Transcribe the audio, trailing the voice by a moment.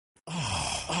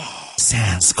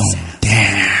Sounds go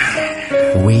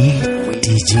down with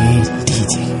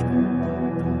DJ.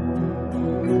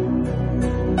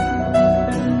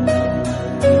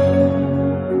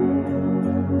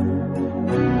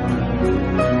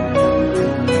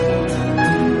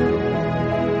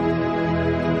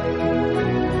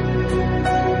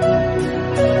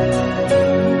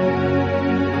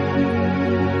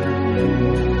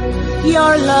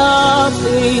 Your love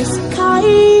is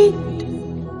kind.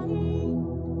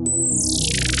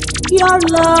 Your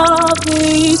love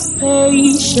is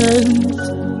patient.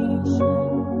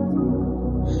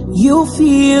 You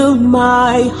fill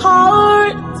my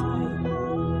heart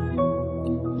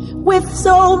with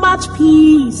so much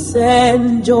peace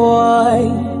and joy.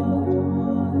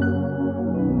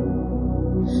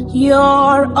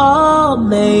 You're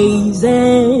amazing.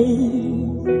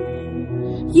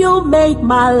 You make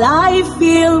my life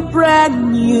feel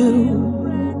brand new.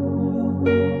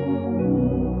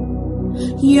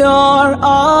 You're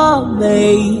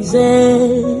amazing.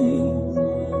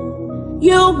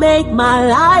 You make my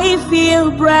life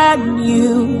feel brand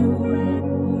new.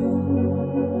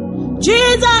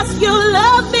 Jesus, you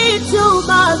love me too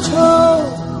much,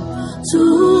 oh.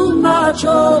 Too much,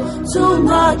 oh. Too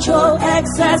much, oh.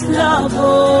 Excess love,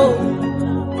 oh.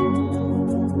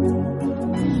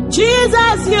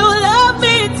 Jesus, you love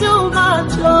me too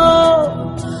much, oh.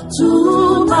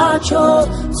 Too much, oh.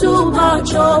 Too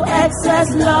much, oh. Excess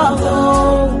love,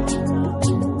 oh.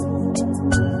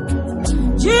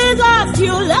 Jesus,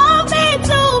 you love me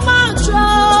too much,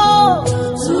 oh.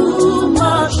 Too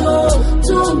much, oh.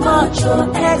 Too much,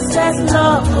 oh. Excess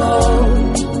love, oh.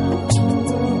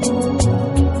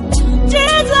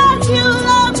 Jesus, you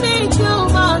love me too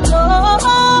much, oh.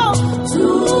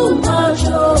 Too much,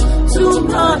 oh. Too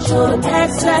much, oh,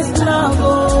 excess love,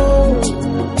 oh.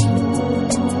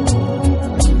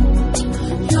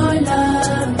 Your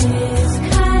love is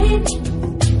kind.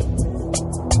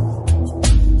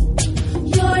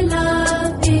 Your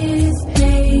love is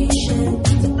patient.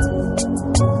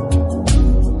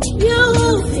 You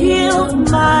fill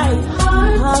my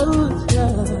heart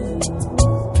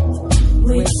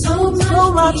with so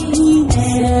much peace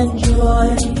and joy.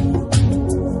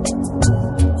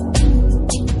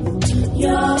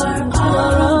 You're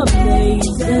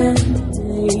amazing.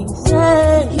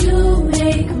 You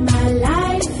make my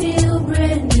life feel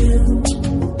brand new.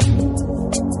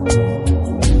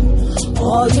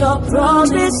 All your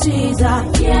promises are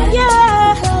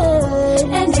yes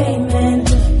and amen.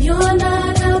 You're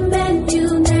not a man, you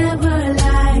never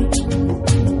lie.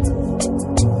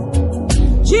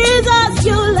 Jesus,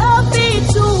 you love me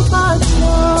too much,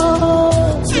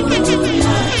 oh. Too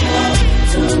much, oh.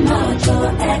 Too much, oh,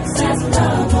 excess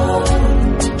love, oh.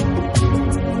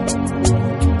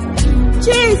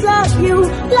 Jesus, you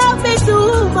love me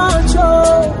too much, oh.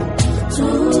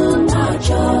 Too much,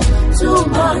 oh. Too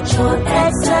much, oh,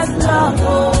 excess love,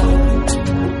 oh.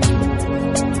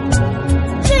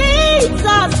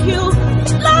 Jesus, you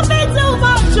love me too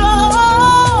much, oh.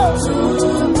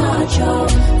 Too much, oh.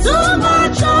 Too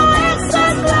much, oh,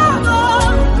 excess love,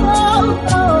 oh.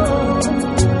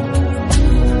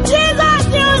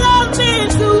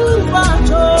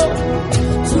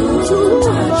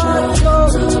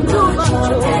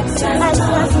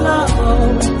 Excess love,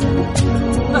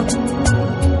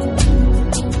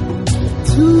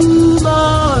 too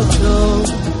much, oh.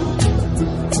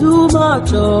 Too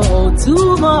much, oh.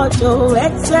 Too much, oh.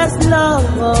 Excess love,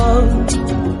 oh.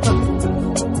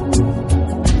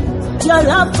 Your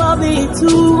love for me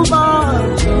too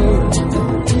much, oh.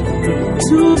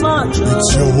 Too much, oh.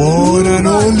 It's your one and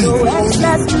only. Oh,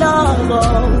 excess love, oh.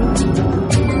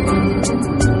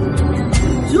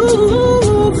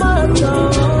 Too much, oh.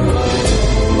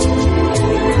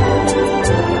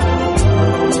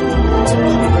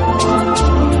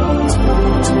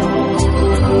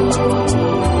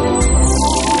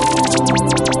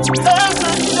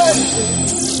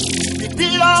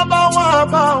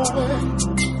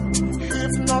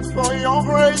 If not for your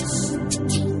grace,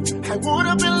 I would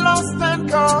have been lost and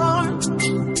gone.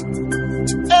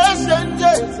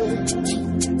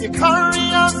 You carry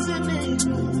us in it.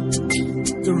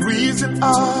 The reason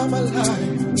I'm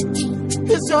alive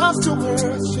is just to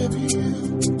worship you.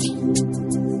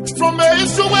 From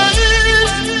age to age,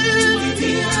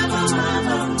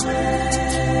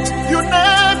 you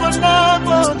never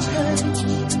change.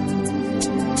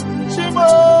 Shimo.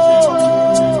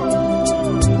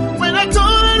 When I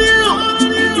call you,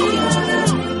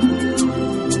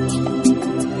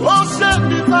 oh, set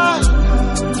me back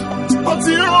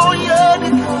until all you're the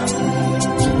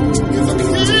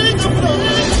king of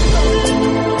glory.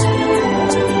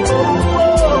 Oh,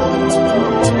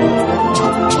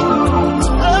 oh.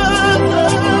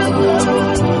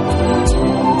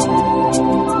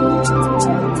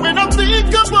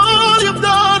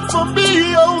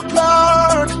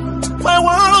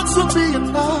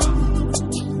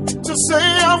 to say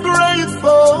I'm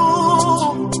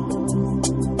grateful.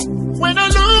 When I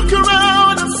look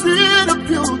around and see the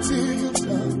beauty you've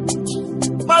done,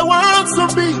 my words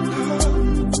will be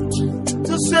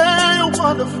to say you're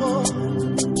wonderful.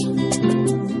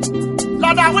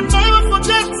 Lord, I would never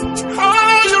forget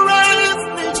how you raised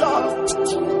me up.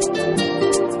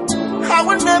 I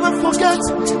will never forget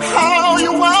how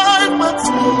you wiped my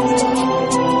tears.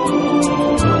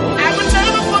 I will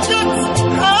never forget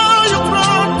how you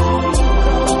brought me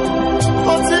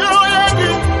until you're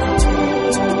ready.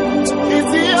 It's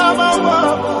the Abba.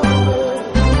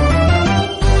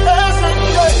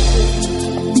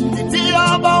 It's the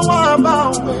Abba.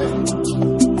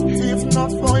 If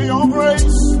not for your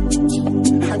grace,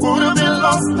 I would have been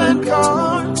lost and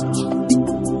gone.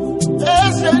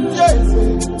 Yes.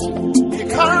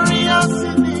 Carry us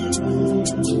in it.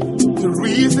 The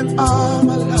reason I'm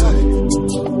alive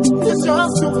is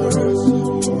just to worship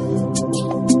you.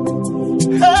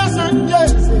 Yes.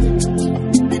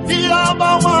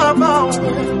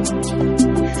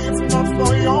 If not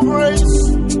for your grace,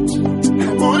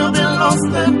 I would have been lost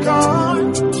and gone.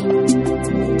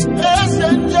 Yes.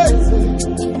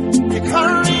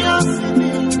 Carry us in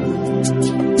it.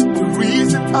 The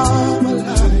reason I'm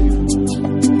alive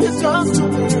is just to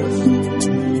worship.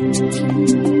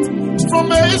 From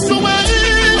age to age,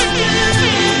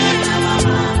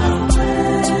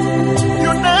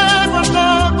 you never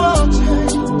change.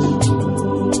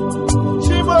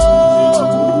 Shiva,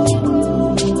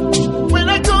 when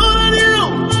I call on you,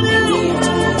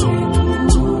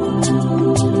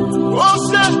 oh,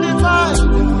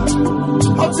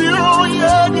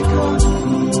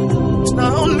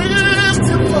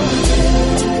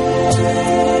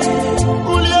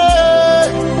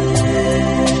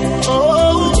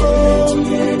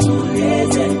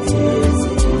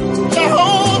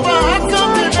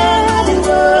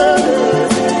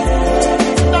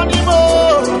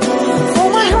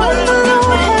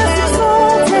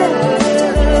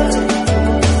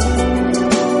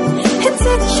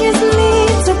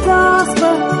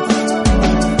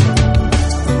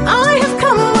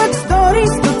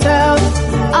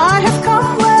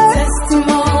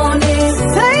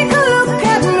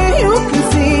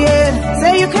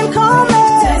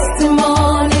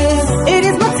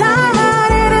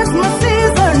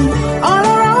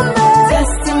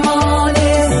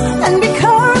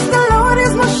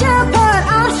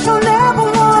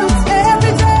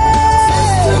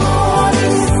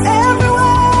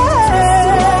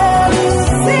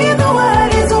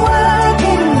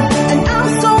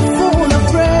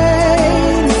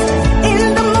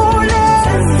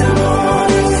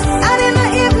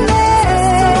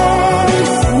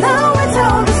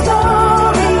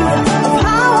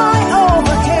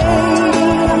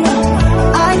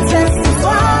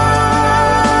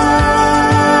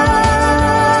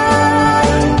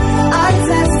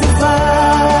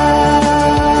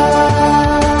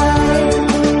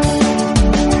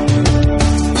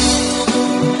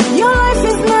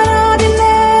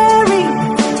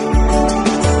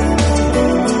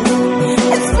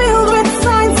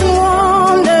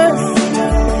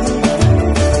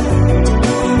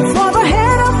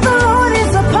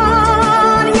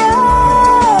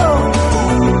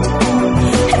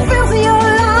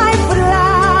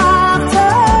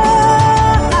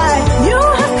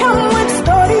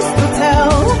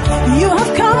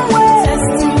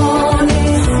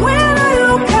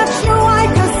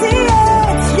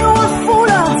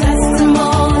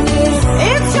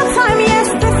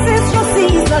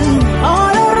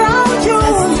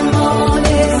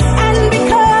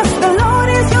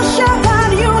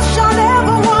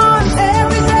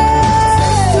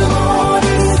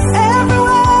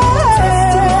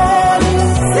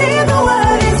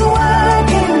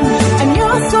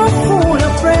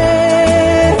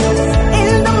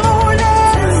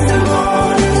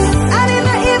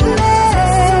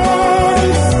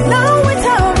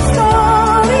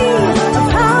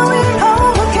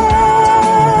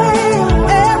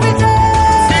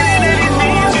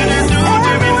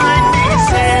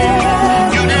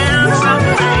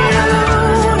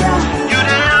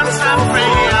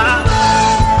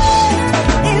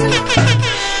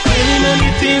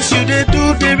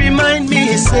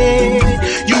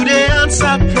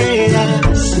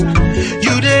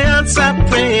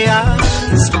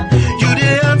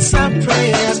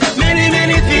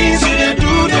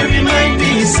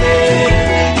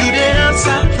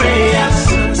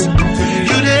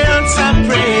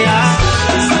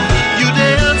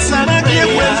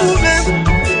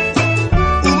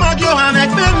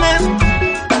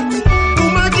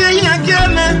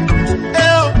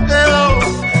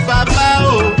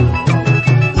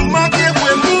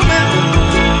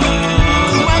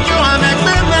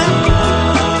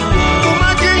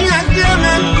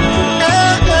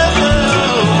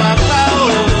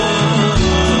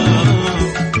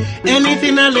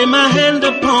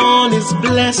 born is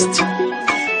blessed.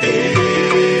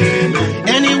 Amen.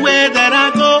 Anywhere that I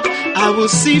go, I will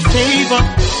see favor.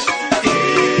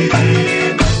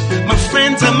 Amen. My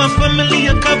friends and my family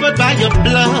are covered by your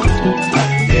blood.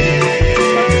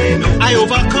 Amen. I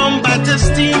overcome by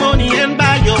testimony and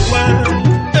by your word.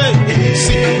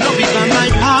 See, not be by my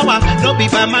power, not be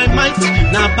by my might.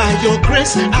 Now by your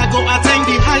grace, I go attain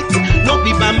the height. Not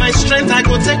be by my strength, I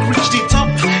go reach the top.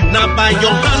 Now by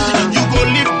your hand, you go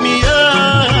lift me up.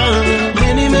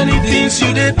 Many things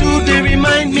you they do, they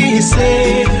remind me,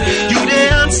 say, you they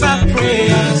answer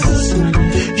prayers.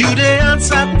 You they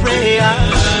answer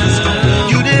prayers.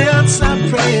 You they answer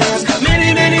prayers.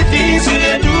 Many things you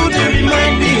they do, they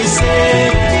remind me, say,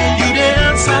 you they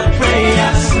answer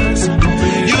prayers.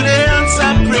 You they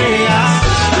answer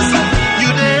prayers. You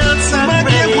they answer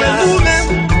prayers.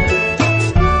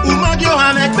 Umagyo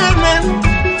amekbemen.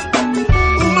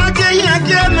 Umagye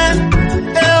yakemen.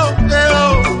 Eo,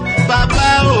 Baba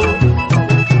o.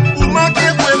 Umagye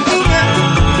kwemumen.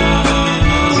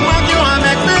 Umagyo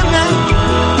amekbemen.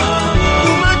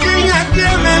 Umagye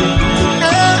yakemen.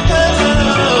 Eo,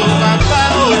 Baba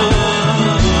o.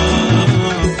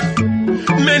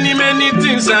 Many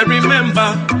things I remember.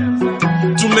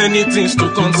 Too many things to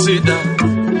consider.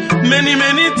 Many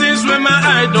things where my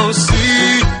eye don't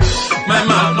see. My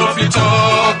mouth no fit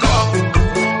talk up.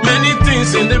 Many things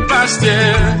in the past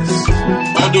years.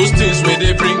 All those things where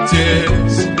they bring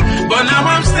tears. But now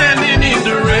I'm standing in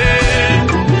the rain,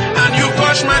 and you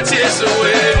wash my tears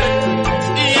away.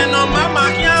 You know, mama,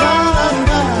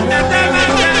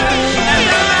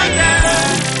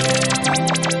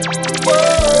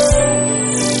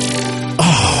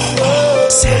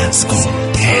 Sounds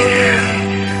going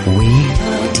down with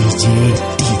DJ.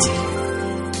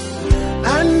 I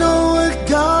know a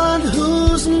God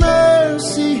whose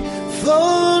mercy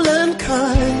full and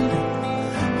kind,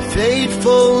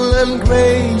 faithful and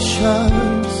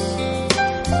gracious.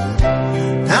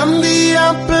 I'm the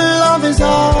apple of his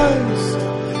eyes,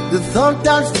 the thought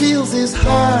that fills his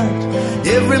heart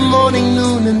every morning,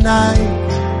 noon and night.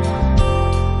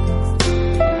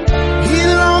 He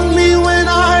loved me when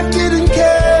I didn't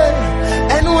care,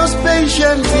 and was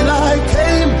patient till I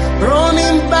came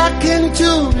running back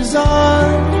into his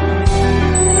arms.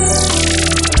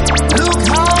 Look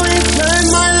how he turned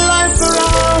my life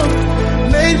around,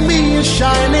 made me a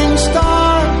shining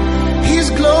star, his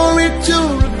glory to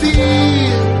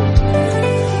reveal.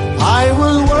 I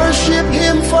will worship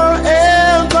him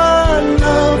forever,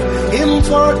 love him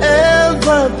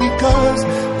forever, because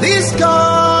this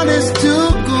God is too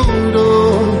good. Oh,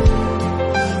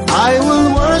 I will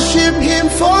worship him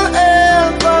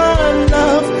forever,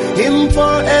 love him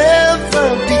forever,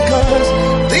 because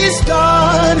this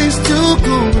God is too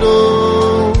good.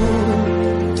 Oh,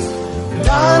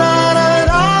 da da da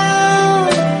da,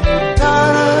 da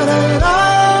da da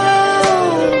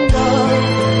da,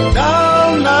 da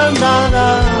da da da.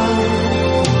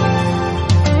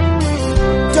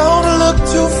 Don't look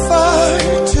too far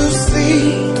to see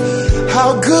how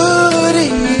good he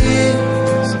is.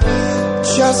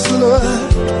 Just look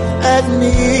at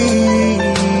me.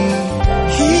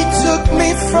 He took me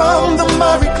from the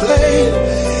miry clay,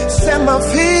 set my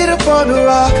feet upon the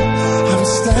rock. I'm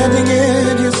standing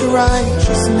in his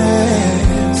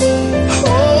righteousness.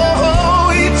 Oh,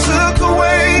 he took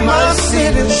away my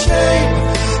sin and shame,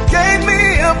 gave me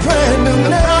a brand new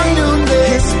name,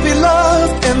 his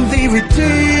beloved and the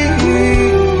redeemed.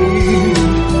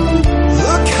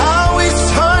 Look how he's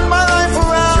turned my life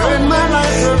around,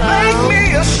 make me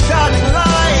a shining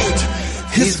light,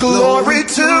 his glory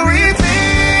to reveal.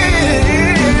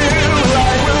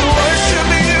 I will worship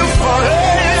you forever.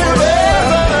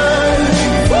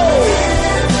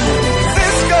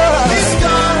 This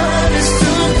God is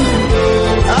too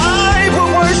good. I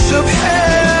will worship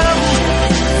him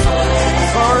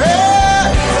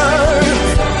forever,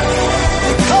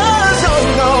 because I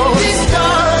know this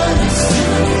God is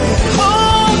too good.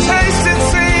 Oh, taste and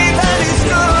see that he's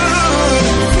good.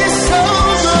 He's so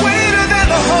good, sweeter than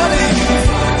the honey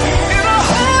in a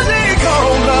honey.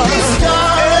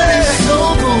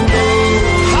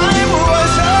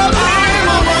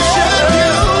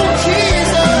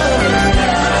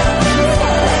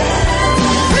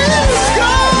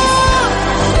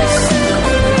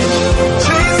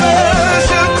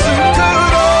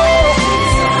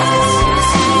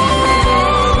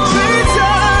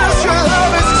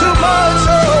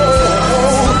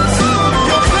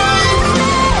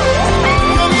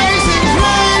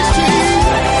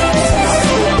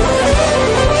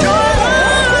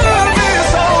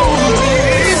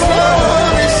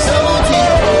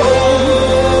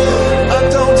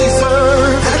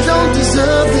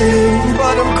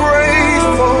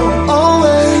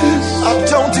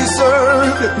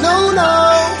 No,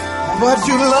 but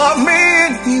you love me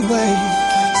anyway.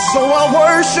 So I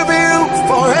worship you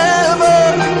forever.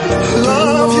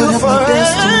 Love you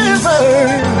forever.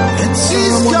 And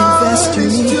this God is too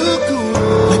good.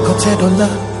 Like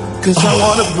 $10, cause I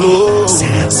wanna blow.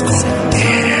 Sounds good.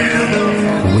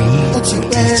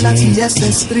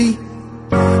 SS3.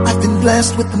 I've been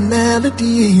blessed with the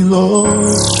melody, Lord.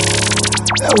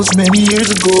 That was many years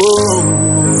ago.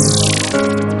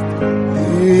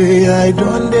 Hey, I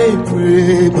don't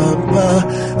pray, Baba.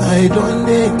 I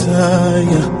don't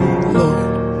tire,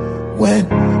 Lord. When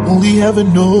only heaven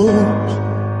knows.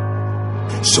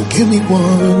 So give me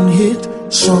one hit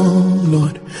song,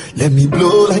 Lord. Let me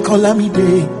blow like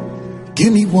Olamide.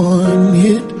 Give me one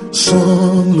hit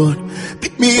song, Lord.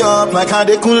 Pick me up like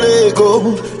Adekunle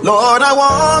Gold. Lord, I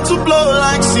want to blow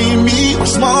like see me. A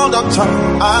small doctor,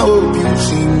 I hope you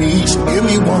see me. So give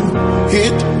me one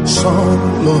hit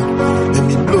song, Lord. Let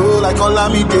me blow like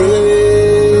Olamide.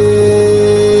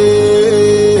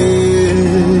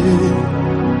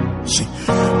 See,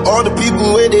 all the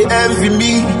people where they envy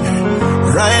me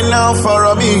right now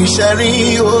for me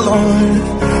sharing,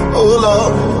 oh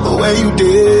Lord, where you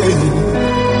did.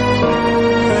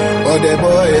 Oh, that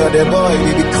boy,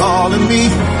 he be calling me,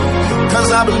 cause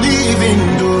I believe in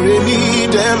Do-Re-Mi,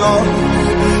 dear Lord.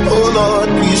 Oh Lord,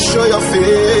 please show your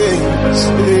face.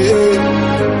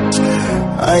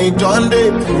 I done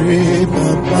pray,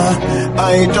 Papa.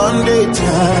 I done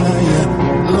tire,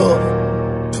 Lord.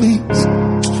 Please,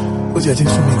 what's your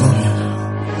things for me, God?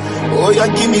 Oh, yeah,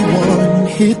 give me one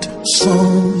hit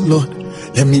song, Lord.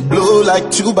 Let me blow like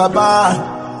two,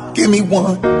 Baba. Give me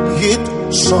one hit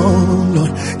song,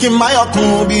 Lord. Give my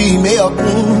akun be me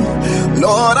akun.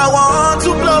 Lord, I want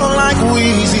to blow like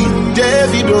Weezy,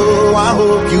 Davido. I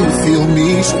hope you feel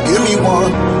me. So give me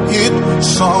one hit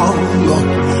song, Lord.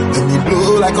 Let me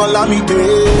blow like Olamide.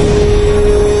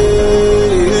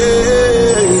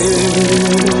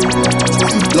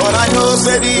 Lord, I know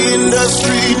say the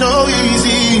industry no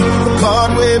easy.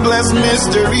 God will bless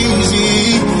Mr.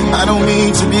 Easy. I don't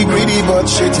mean to be greedy, but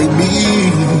shit take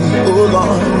me, oh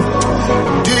Lord.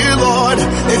 Dear Lord,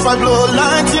 if I blow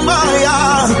like Timaya,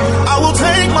 I will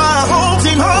take my whole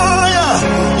team higher.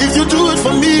 If you do it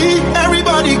for me,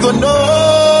 everybody gonna know.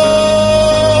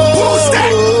 Who's that?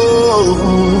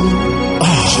 Oh,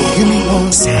 so give me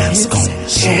one Sounds good.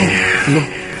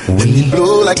 Let me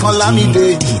blow like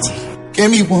Olamide. Give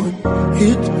me one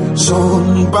hit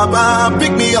song, Baba,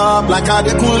 pick me up like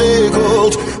Adekunle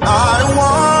Gold. I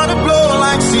wanna blow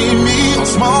like see me, a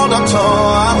small doctor,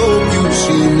 I hope you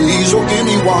see me. So give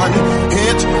me one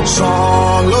hit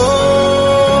song,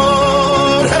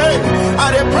 Lord. Hey, I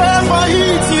dey pray for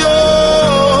it, yo.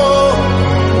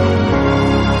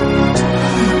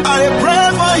 I dey pray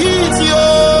for it, yo.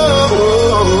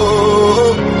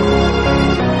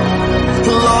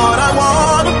 Lord, I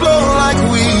wanna blow like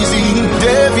Weezy,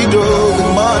 Davido,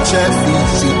 with much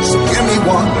FEC. So give me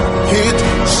one hit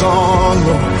song,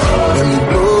 Lord. Let me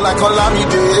blow like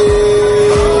Olamide.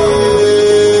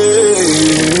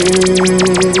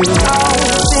 All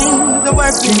things are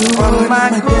working for my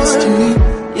destiny.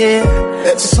 Yeah,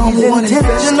 that's someone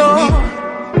intentional,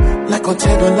 like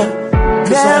 $10.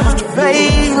 never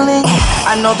failing.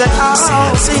 I know that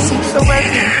all things are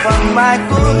working for my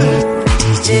good.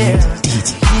 Yeah,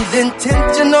 he's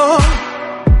intentional,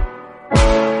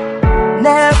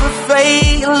 never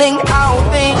failing. All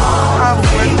things are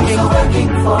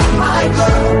working for my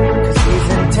good. 'Cause he's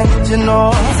intentional.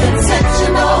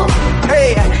 Hey,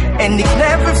 and he's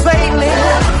never failing.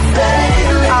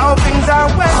 All things are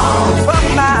working for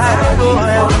my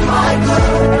good.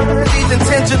 He's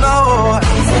intentional.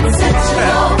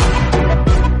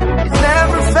 He's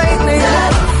never failing.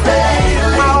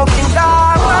 All things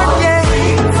are working.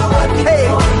 Hey,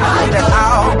 I know that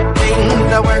all things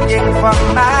are working for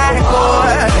my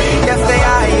good. Yes, they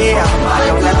are. Yeah, I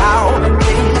know that all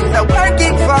things are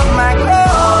working for my good.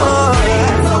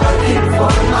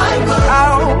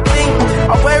 All things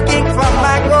are working for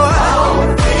my good.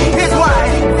 Here's why.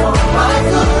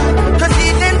 'Cause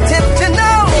he's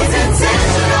intentional.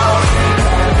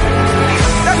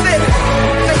 That's it.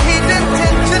 'Cause he's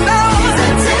intentional.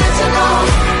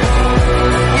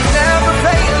 He's never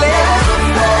failing.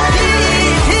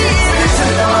 He's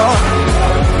intentional.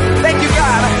 Thank you,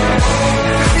 God.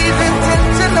 'Cause he's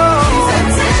intentional.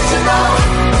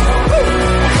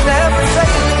 He's never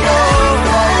failing.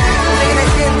 Sing it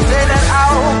again, say that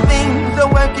all things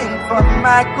are working for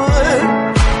my good.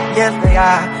 Yes, they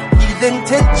are. He's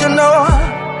intentional.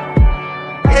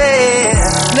 Yeah,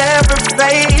 never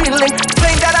failing.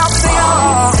 Sing that out, sing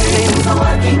all things are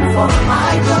working for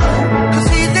my good. 'Cause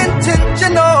he's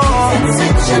intentional.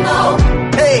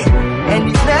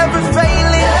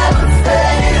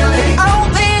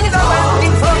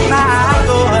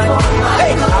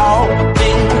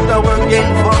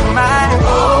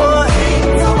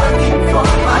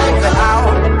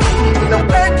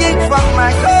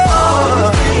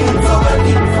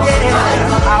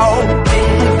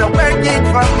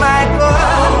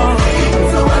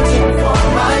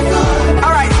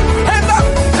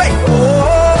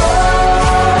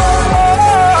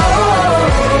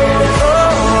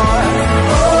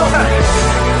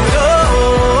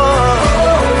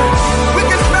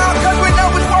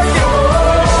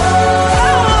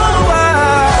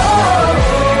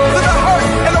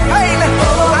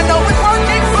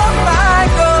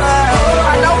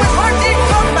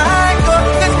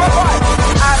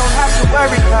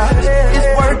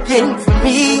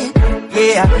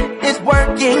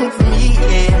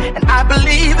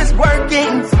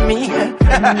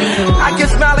 I can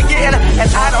smile again, and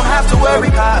I don't have to worry,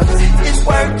 'cause it's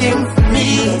working for me.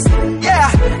 Yeah,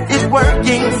 it's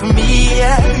working for me.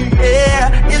 Yeah,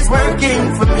 it's working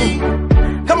for me.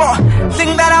 Come on,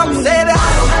 sing that out and say that.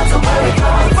 I don't have to worry,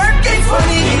 'cause it's working for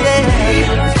me.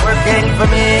 Yeah, it's working for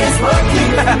me. It's working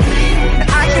for me. And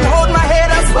I can hold my head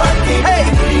up. It's working. Hey,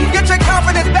 get your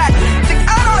confidence back. Sing,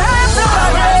 I don't have to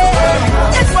worry.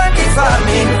 It's working for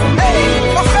me. Hey,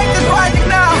 my faith is rising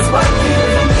now. It's working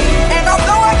for me. And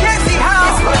although I can't see how,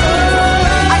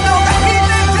 I know that He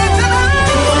lives in tonight.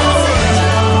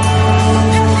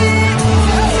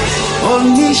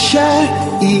 Onisha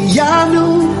Iyanu,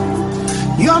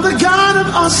 you're the God of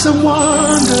awesome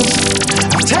wonders.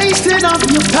 I've tasted of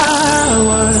your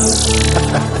power.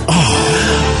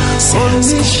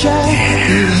 Onisha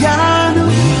Iyanu,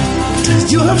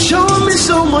 you have shown me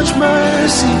so much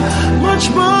mercy, much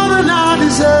more than I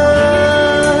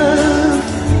deserve.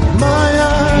 My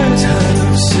eyes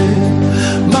have seen,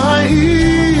 my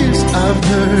ears have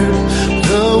heard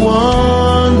the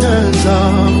wonders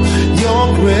of your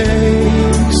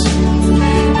grace.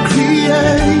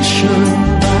 Creation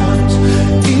bows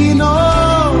in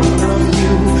awe of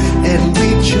you, and we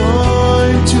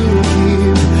join to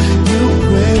give you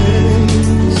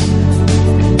praise.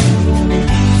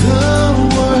 The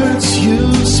words you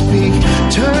speak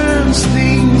turns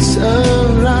things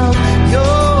around.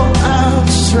 Your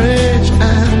outstretched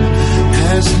hand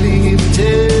has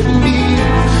lifted me.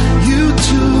 You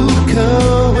took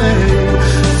away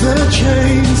the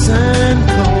chains and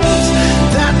cords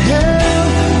that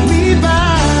held me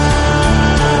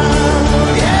bound.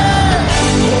 Yeah,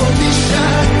 Onisha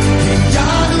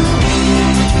Iyanu,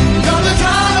 you're the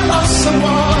God of awesome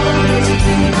wonders.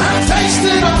 I've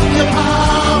tasted of your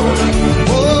power.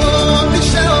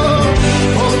 Onisha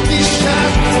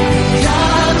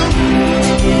Iyanu,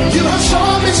 you have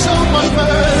shown me so much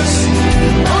mercy,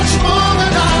 much more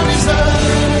than I deserve.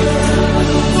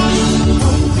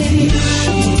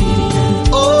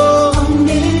 Oh,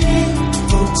 omnipotent,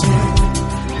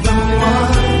 the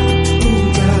one who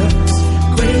does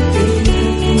great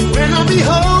things. When I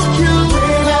behold you,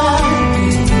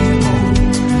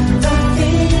 the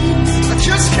things I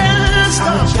just can't stop.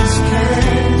 I just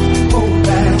can't hold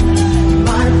back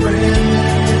my breath.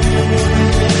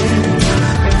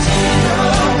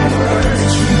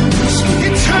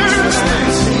 It turns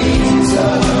things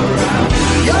around.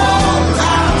 Your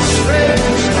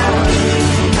outstretched arm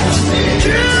has been.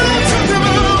 You took them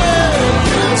away.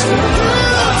 You took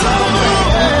them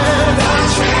away. The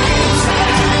chains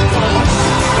and cords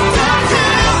that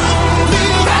held me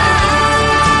bound.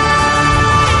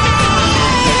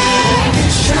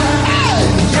 Onisha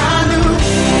Iyanu,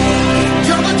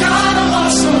 you're the God of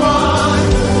awesome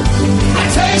wonders. I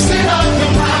tasted of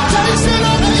your power. Tasted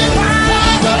of your power.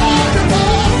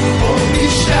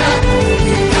 Onisha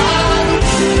Iyanu,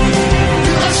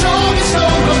 you have shown me so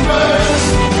much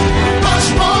mercy, much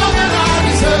more than I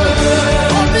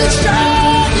deserve. Onisha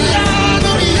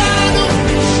Iyanu, Iyanu,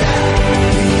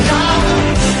 Iyanu,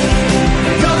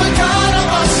 you're the God of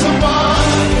awesome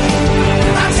wonders.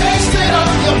 I tasted of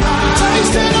your power.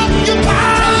 Tasted of your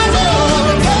power.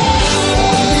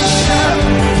 Onisha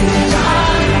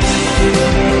Iyanu,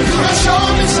 you have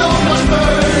shown me so much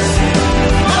mercy,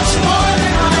 much more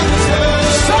than I deserve.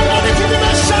 Somebody give him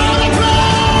a shout of praise.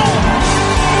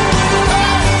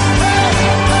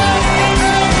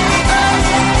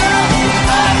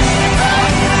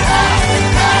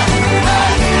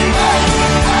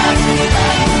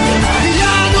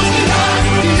 Iyanu,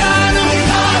 Iyanu,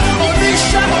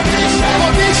 Onisha, Onisha,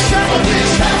 Onisha,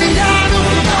 Onisha, Iyanu,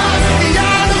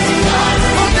 Iyanu,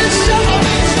 Onisha,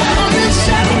 Onisha,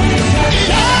 Onisha,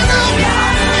 Iyanu,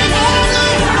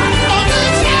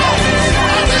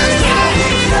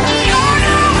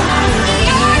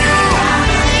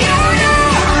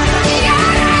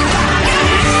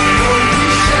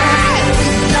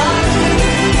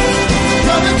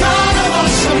 you're the God of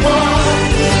awesome wonders.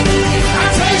 I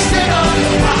tasted of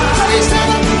your power. Tasted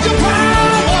of your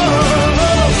power.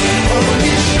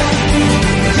 Onisha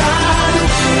Iyanu,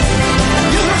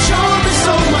 you have shown me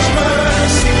so much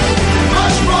mercy,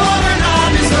 much more than I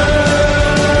deserve.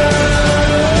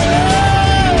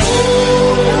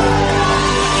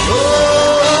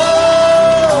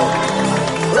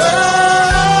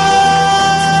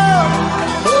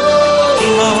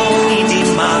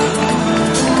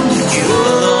 You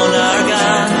alone are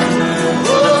God.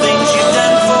 The things you've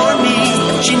done for me,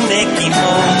 Chinekimo.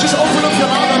 Just open up your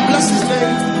mouth and bless his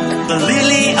name. The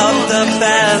lily of the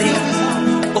valley,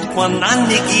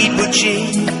 Okwananigibuchi.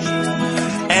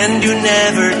 And you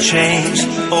never change,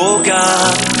 oh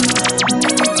God.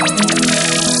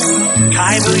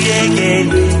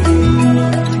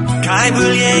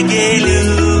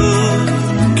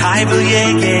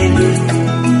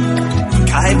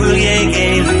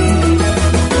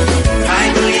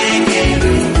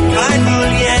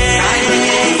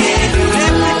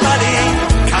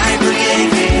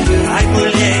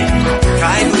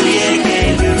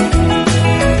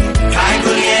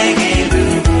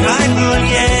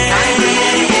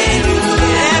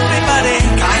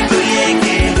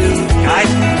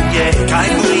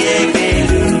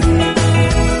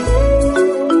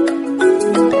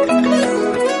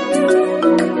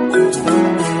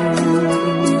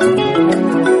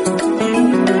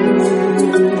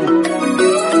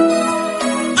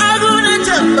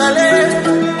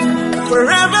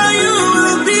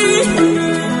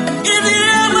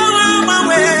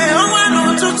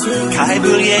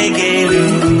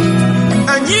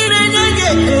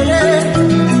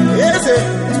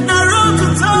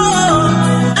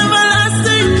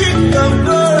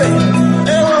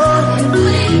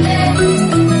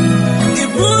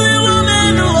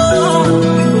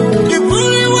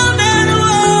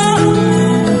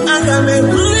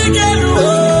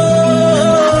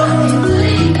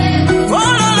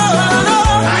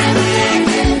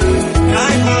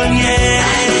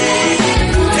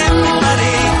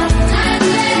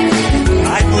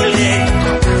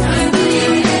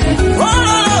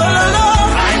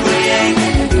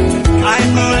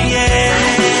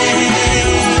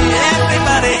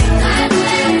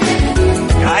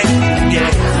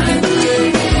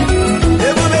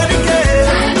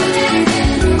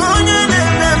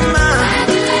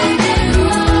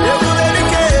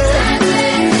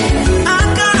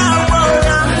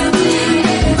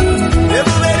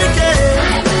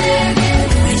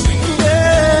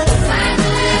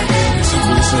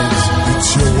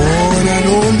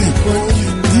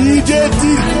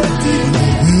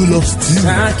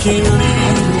 I can't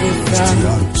live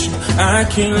without you. I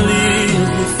can't live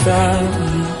without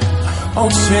you. Oh,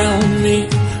 tell me,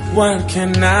 what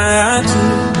can I do?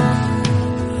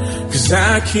 'Cause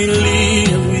I can't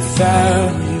live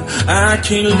without you. I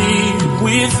can't live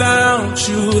without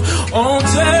you. Oh,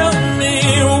 tell me,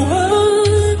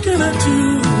 what can I do?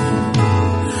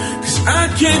 'Cause I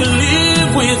can't live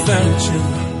without you.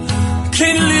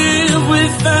 Can't live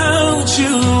without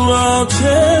you. Oh,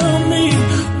 tell me,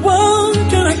 what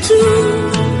can I do?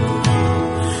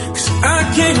 'Cause I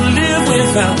can't live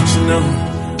without you, no.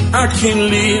 I can't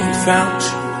live without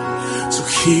you. So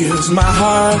here's my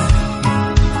heart,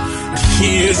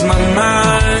 here's my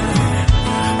mind.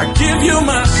 I give you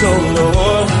my soul,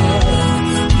 Lord.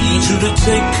 Need you to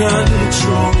take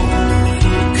control.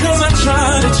 'Cause I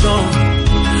tried it on,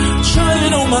 tried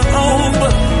it on my own,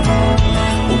 but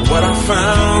what I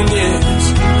found is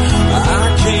I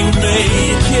can't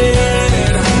make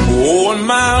it on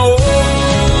my own.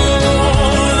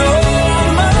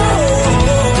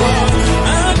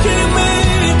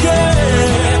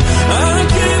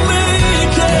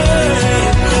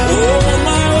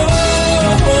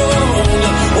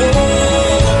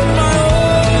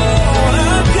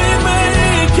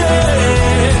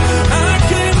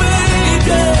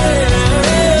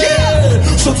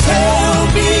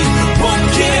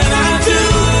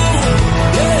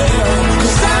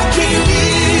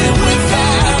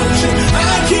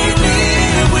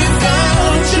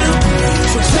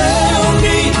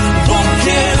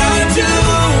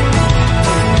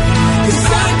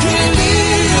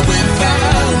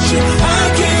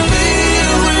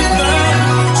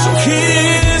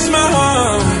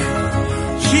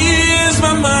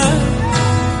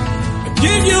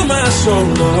 So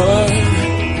Lord,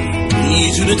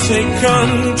 need you to take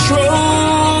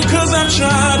control. 'Cause I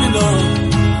tried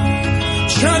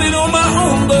it on my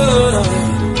own, but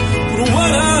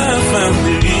what I found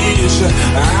is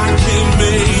I can't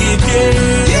make it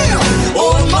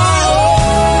on my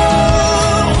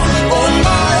own, on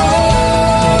my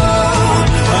own.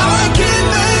 I can't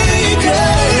make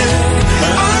it,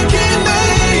 I can't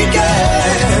make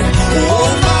it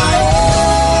on my own,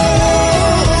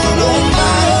 on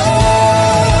my own.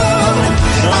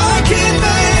 I can't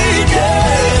make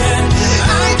it,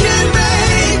 I can't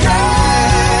make it.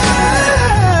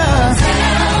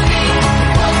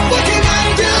 What can I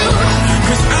do?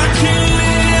 'Cause I can't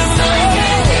live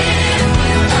without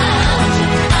you.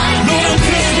 No, I'm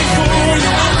desperate for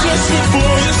you, I'm desperate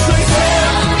for you. Say,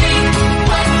 tell me,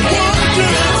 what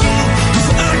can I do? 'Cause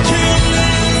I can't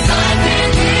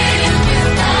live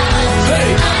without you. Hey.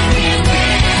 I can't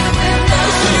live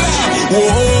without you.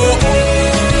 Whoa.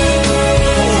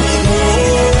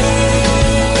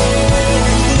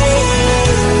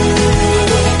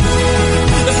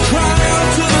 Let's cry out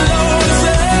to the Lord and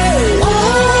say,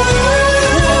 oh.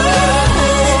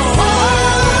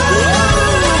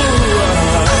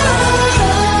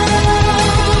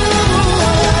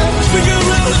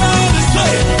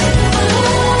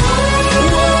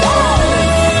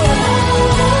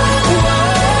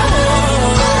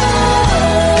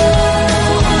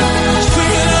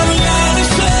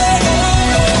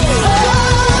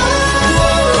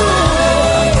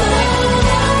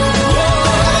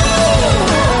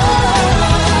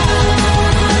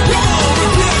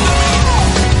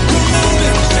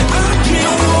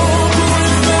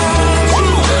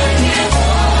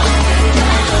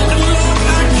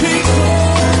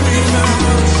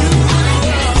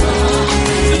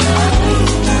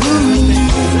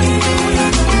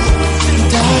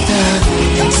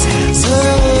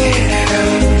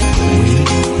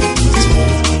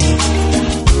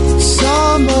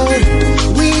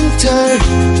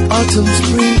 autumn,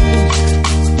 spring,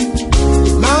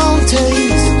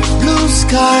 mountains, blue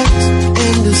skies,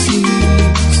 and the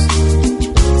seas,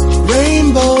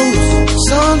 rainbows,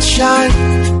 sunshine,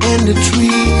 and the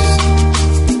trees.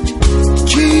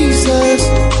 Jesus,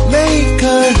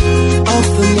 maker of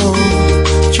the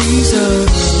Lord,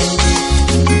 Jesus.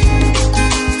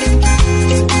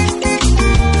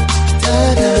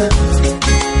 Da-da.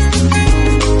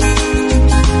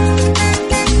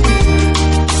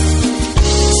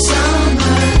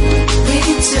 Summer,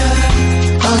 winter,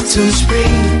 autumn,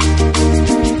 spring,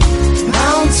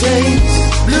 mountains,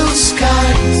 blue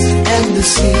skies, and the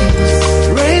seas,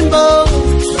 rainbows,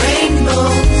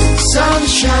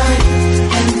 sunshine,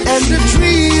 and the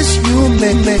trees. You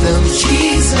made them.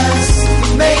 Jesus,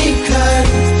 the maker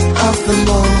of the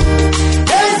Lord.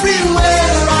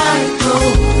 Everywhere I go,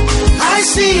 I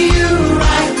see you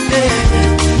right there.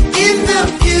 In the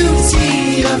beauty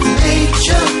of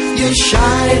nature, you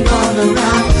shine all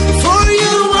around. For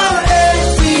you are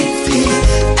everything,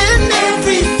 and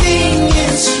everything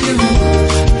is you.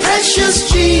 Precious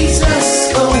Jesus,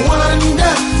 a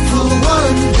wonderful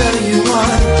wonder you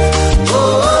are.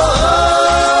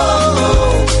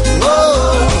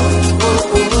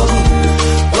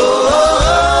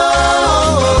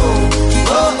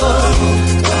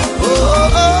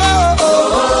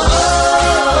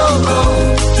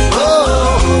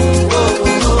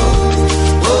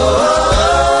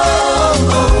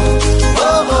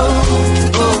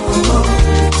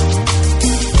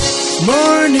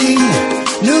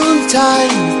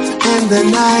 The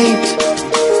night,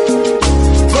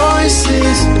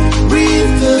 voices,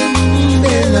 rhythm,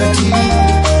 melody,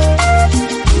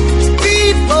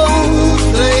 people,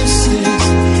 places,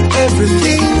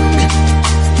 everything.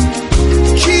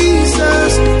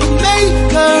 Jesus, the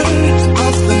maker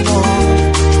of the Lord.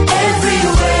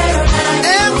 Everywhere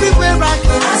I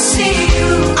go, I see you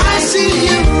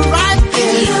right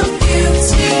there. In the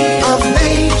beauty of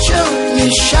nature, you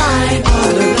shine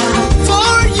all around.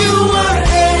 For you are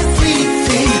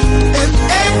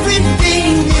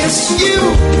everything is you,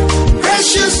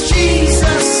 precious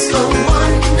Jesus, a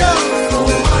wonderful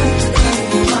wonder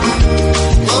you are.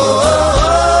 Oh, oh,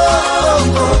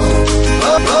 oh,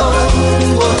 oh, oh, oh,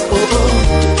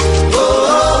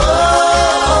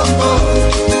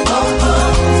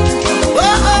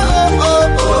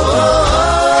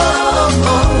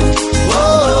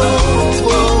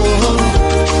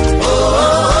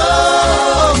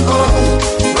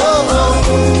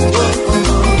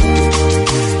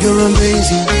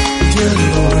 amazing, dear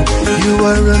Lord. You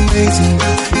are amazing,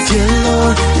 dear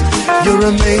Lord. You're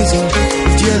amazing,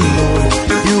 dear Lord.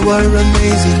 You are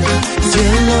amazing,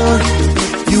 dear Lord.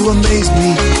 You amaze me,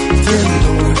 dear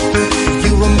Lord.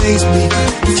 You amaze me,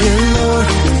 dear Lord.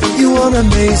 You are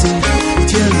amazing,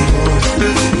 dear Lord.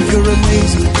 You're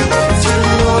amazing, dear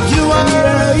Lord. You are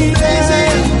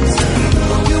amazing.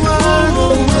 You are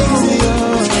amazing.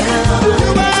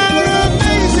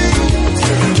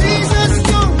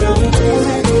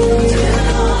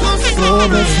 There's no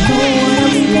one else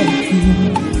like you,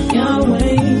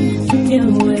 Yahweh,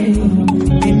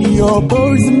 Yahweh. In your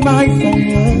bosom I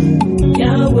find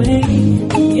Yahweh,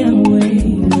 Yahweh.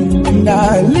 And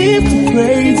I live to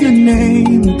praise your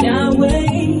name, Yahweh,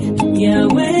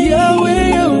 Yahweh, Yahweh,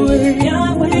 Yahweh,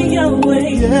 Yahweh, Yahweh.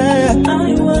 Yeah, I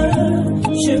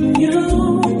worship you,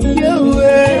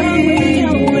 Yahweh,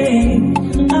 Yahweh, Yahweh.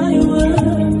 I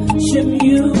worship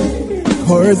you.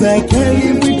 'Cause I can't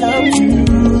live without you.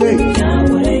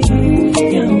 Yahweh,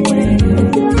 Yahweh.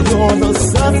 You're the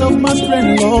source of my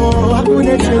strength, Lord. I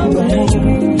couldn't live alone.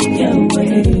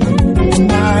 Yahweh. And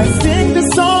I sing the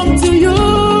song to you.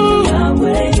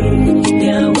 Yahweh,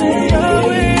 Yahweh,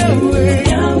 Yahweh, Yahweh,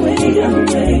 Yahweh,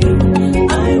 Yahweh.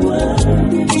 I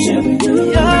worship you.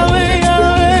 Yahweh,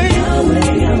 Yahweh, Yahweh,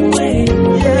 Yahweh.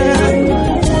 Yeah. I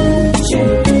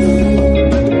worship you.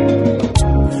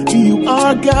 You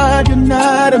are God, you're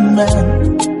not a man.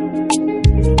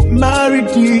 My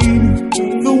Redeemer,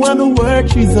 the one who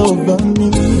watches over me.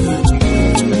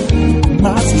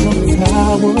 My strong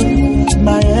tower,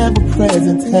 my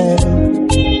ever-present help.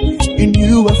 In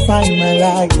you I find my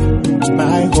life,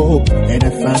 my hope, and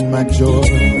I find my joy.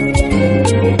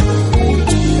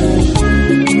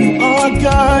 You are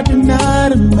God, you're not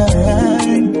a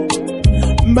man.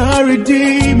 My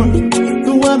Redeemer,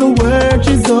 the one who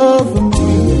watches over me.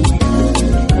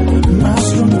 My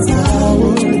strong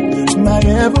tower, my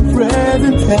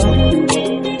ever-present help.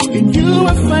 In you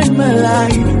I find my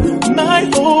life, my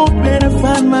hope, and I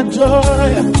find my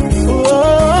joy.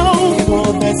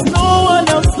 Oh, there's no one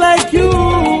else like you.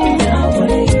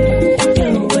 Yahweh,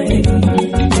 Yahweh.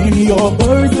 In your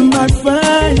bosom I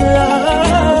find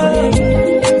life.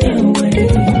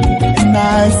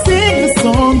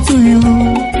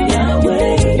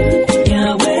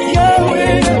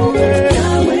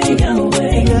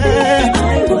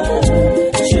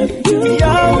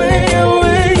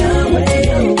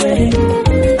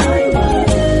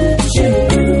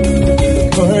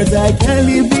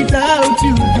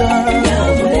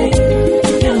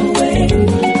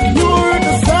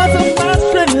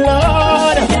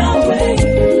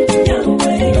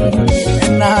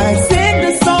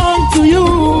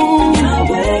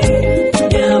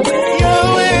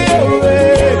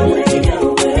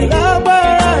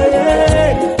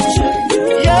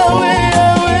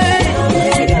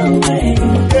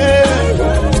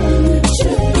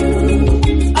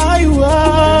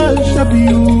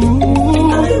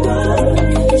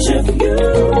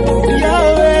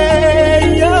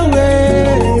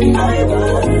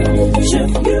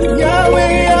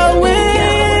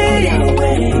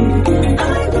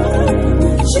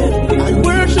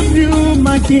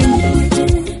 King.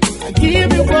 I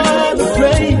give you all the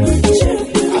praise.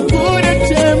 I put a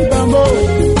temper mode.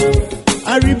 I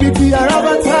repeat the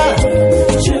Arabata.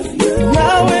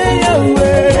 Yahweh,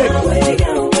 Yahweh.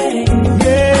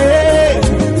 Yeah.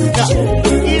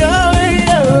 Yahweh,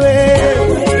 Yahweh.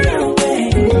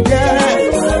 Yeah.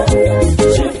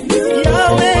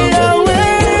 Yahweh, Yahweh.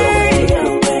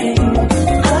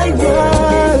 I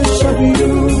worship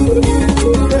you.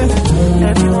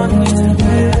 Everyone needs a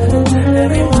prayer.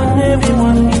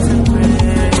 Everyone needs a prayer.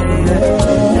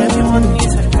 Everyone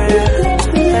needs a prayer.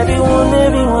 Everyone needs a prayer.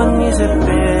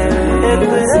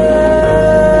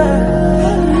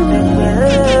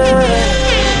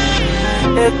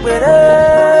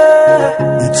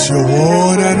 It's your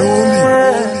one and only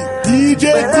DJ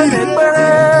Diddy. The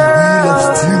wheel of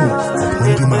steel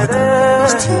upon the matter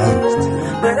is still out.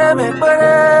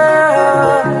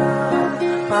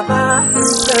 Mama,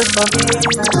 pray for me.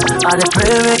 I dey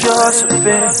pray make your heart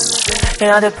prepare, and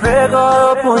I dey pray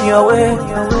God open your way,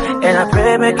 and I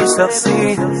pray make you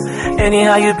succeed.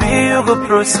 Anyhow you be, you go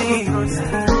proceed.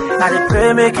 I dey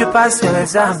pray make you pass your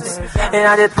exams, and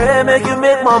I dey pray make you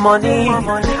make more money.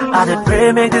 I dey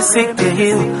pray make the sick dey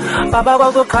heal. Baba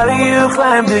God go carry you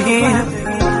climb the hill.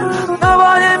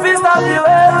 Nobody fit stop you,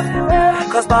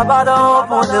 cause Baba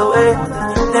don't open the way.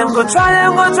 Them go try,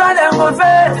 them go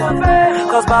fail,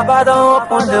 cause Baba don't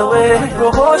open the way.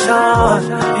 Promotion,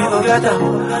 you go get them.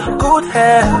 Good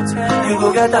health, you go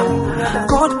get them.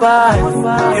 Good wife,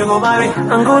 you go marry.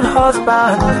 And good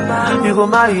husband, you go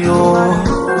marry.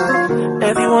 Oh,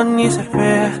 everyone needs a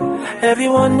prayer.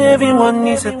 Everyone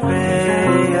needs a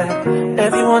prayer.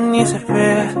 Everyone needs a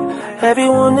prayer.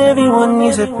 Everyone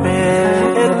needs a prayer.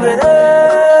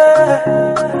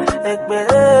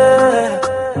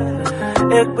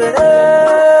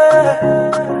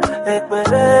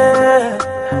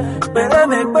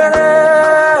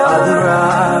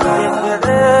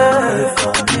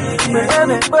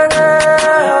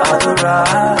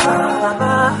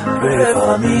 Pray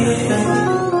for me.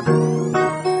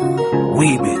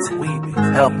 Weebit,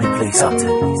 help me play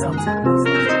something.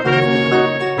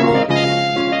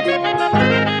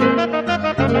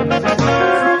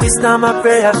 This now my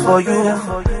prayer for you,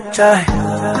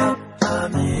 child.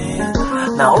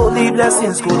 Now only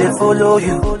blessings go they follow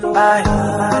you.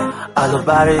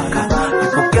 Alubarika, you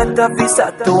go get a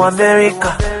visa to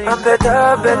America. And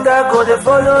better go they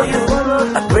follow you.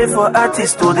 I pray for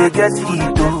artists to they get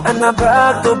hit too. And I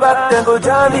back to back they go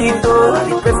jam it too.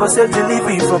 I pray for safe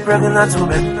delivery for pregnant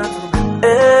women.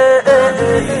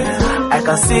 I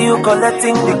can see you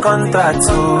collecting the contract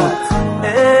too.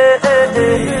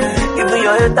 Even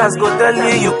your haters go tell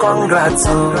you congrats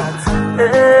too.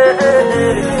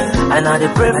 And I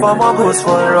dey pray for more goals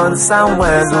for run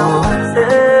somewhere low.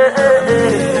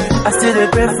 I still dey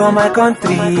pray for my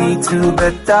country to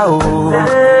better.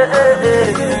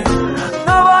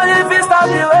 Nobody fit stop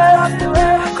the way,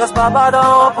 cause Baba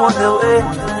don't open the way.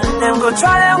 Them go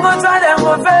try, them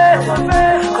go fail,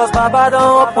 cause Baba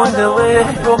don't open the way.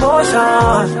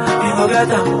 Promotion, you go get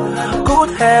them. Good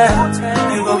health,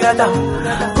 you go get them.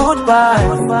 Good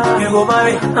wife, you go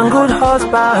marry. And good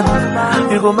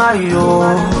husband, you go marry.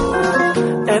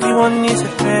 Oh, everyone needs a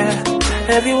prayer.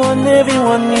 Everyone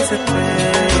needs a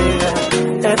prayer.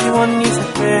 Everyone needs a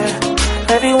prayer.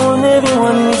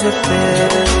 Everyone needs a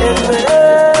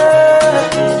prayer.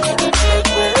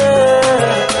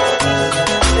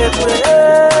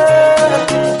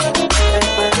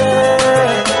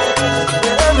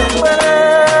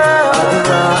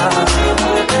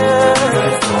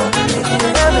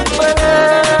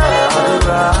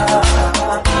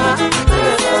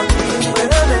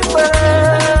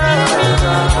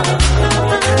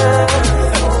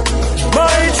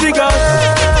 Mighty God,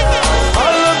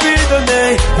 I'll be the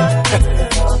name.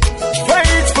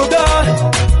 Faithful God,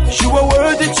 you are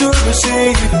worthy to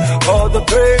receive all the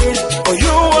praise. For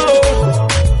you alone,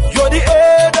 you're the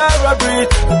air that I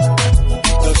breathe,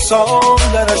 the song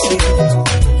that I sing.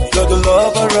 You're the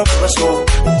lover of my soul.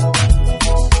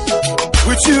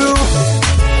 With you,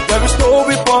 there is no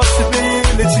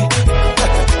impossibility.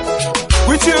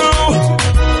 With you,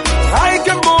 I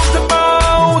can move the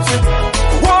mountain.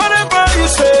 Whatever you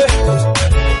say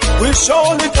will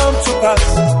surely come to pass.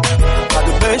 At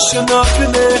the mention of your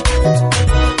name,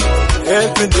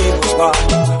 every need is mine.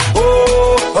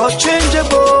 Oh,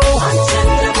 unchangeable,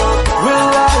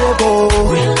 reliable.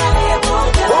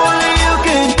 Only you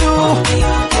can do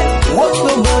what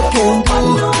no man can do.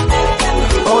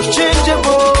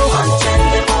 Unchangeable,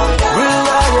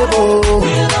 reliable.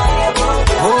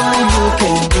 Only you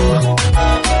can do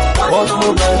what no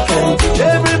man can do.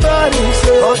 Everybody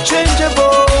say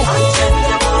unchangeable,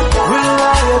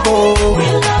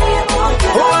 reliable.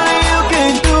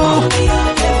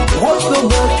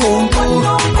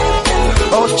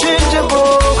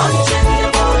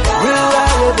 unchangeable,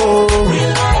 reliable.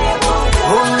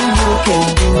 Only you can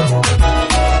do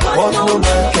what no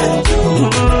man can do.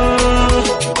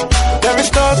 There is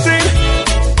nothing,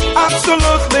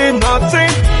 absolutely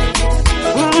nothing.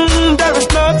 There is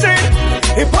nothing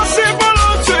impossible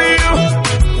unto you.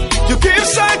 You give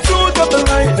sight to the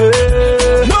blind.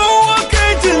 No one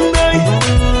can deny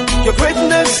your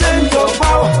greatness and your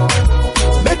power.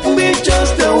 Make me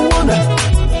just a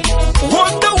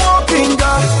wonder walking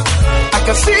God. I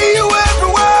can see you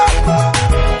everywhere,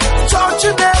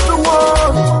 touching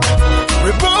everyone,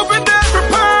 removing every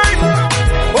pain.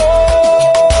 Oh,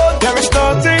 there is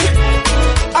nothing,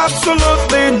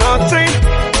 absolutely nothing.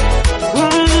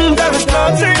 There is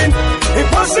nothing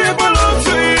impossible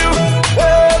unto you.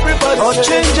 Everybody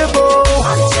Unchangeable,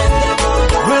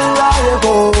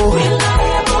 reliable.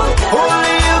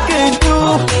 Only you can do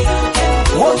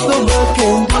what no man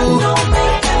can do.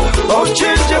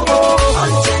 Unchangeable,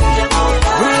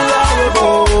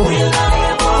 reliable.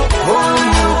 Only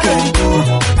you can do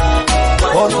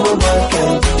what no man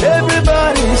can do.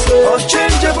 Everybody say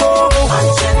unchangeable,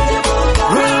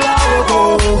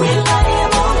 reliable.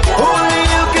 Only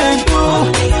you can do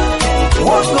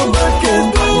what no man can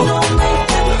do.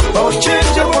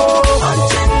 Unchangeable,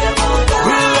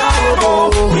 reliable.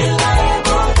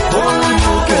 Only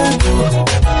you can do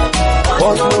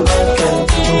what no man can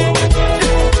do.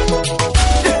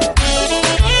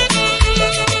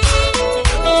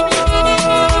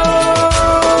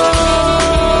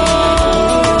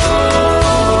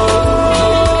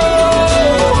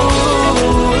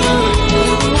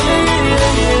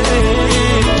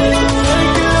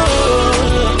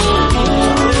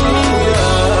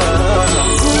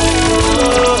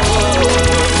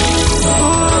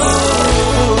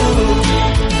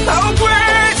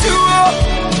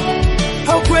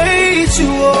 How great you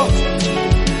are,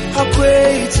 how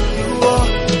great you are,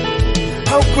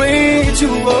 how great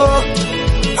you are,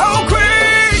 how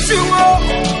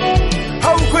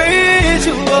great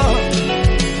you are,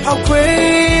 how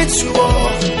great you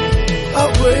are, how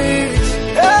great.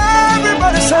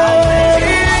 Everybody say,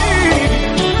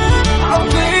 how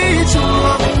great you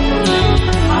are,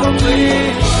 how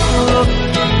great you are,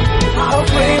 how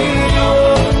great you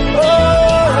are. Oh,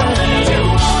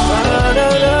 na na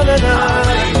na na.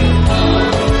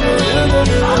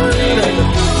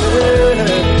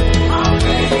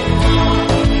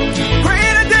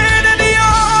 Greater than any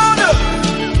other,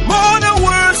 more than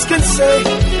words can say,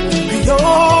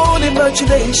 beyond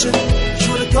imagination,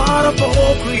 you're the God of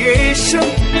all creation.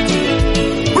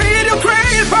 With your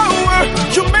great power,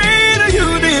 you made the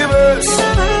universe,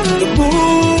 the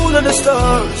moon and the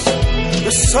stars,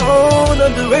 the sun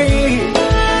and the rain.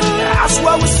 That's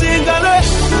why we sing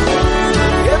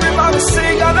hallelujah. Everybody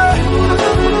sing hallelujah.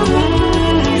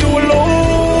 You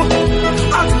alone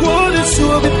are worthy to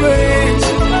be praised.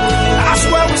 That's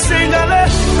why we sing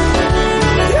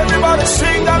hallelujah. Everybody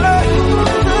sing hallelujah.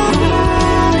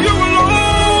 You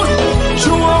alone,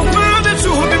 you are worthy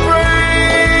to be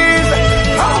praised.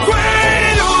 How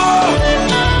great you are,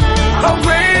 how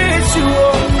great you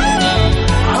are,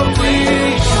 how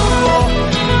great you are,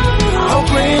 how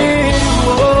great you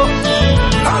are,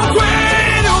 how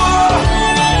great you are,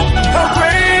 how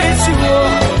great you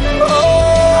are.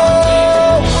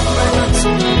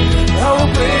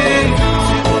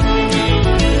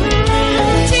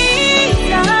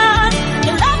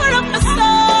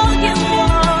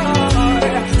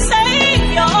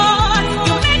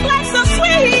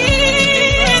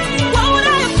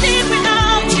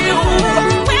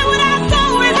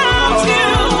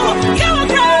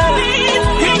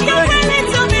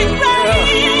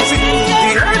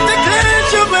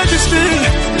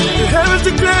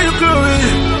 Declare your glory.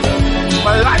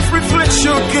 My life reflects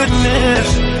your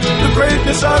goodness, the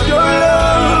greatness of your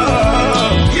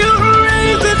love. You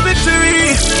reign in victory.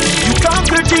 You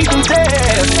conquered deep and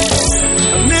death.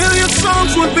 A million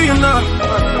songs would be enough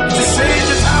to say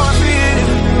just how I feel.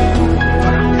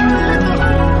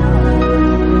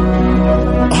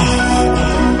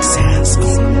 Oh, sounds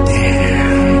good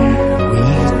there. We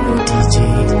DJ.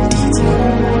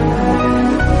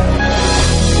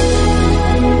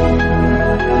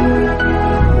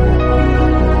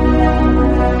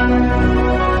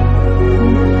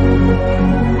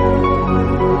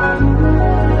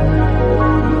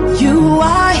 You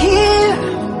are here,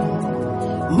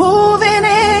 moving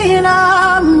in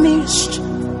our midst.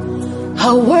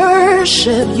 I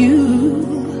worship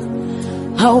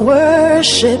you, I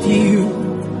worship you.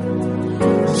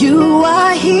 You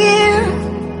are here,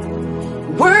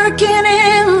 working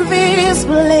in this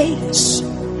place.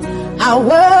 I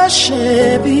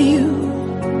worship you,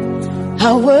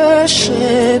 I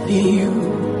worship you.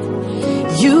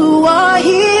 You are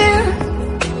here,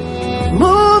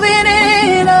 moving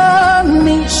in our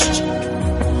midst.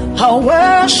 I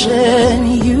worship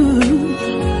you.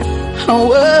 I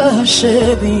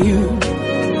worship you.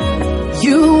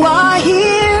 You are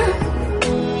here,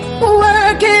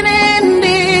 working in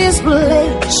this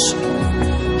place.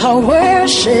 I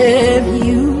worship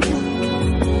you.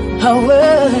 I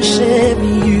worship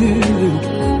you.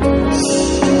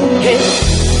 Hey,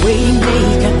 we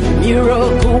make a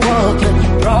miracle worker,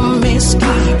 promise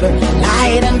keeper,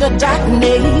 light in the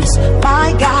darkness.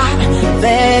 My God,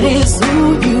 that is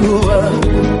who you are.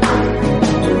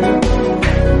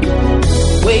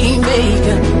 We make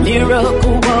a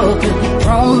miracle worker,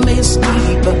 promise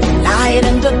keeper, light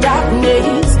in the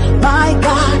darkness. My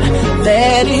God,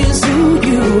 that is who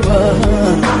you are.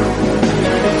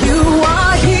 You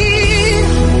are here,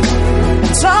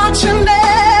 touching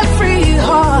every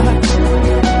heart.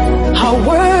 I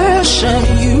worship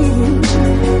you.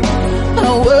 I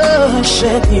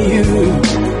worship you.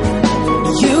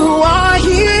 You are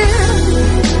here,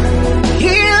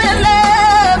 healing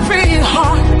every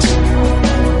heart.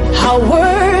 I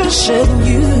worship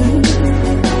you.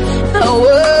 I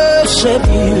worship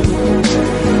you.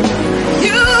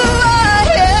 You are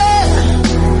here,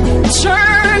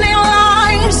 turning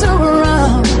lives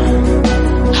around.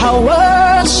 I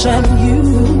worship you.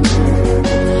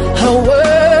 I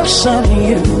worship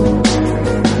you.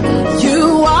 You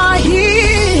are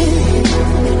here,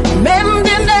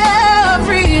 mending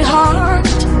every heart.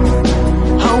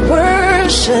 I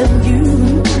worship you.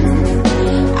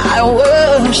 I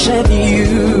worship you.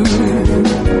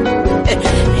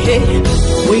 Hey,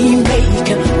 we make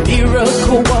a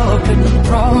miracle worker,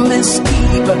 promise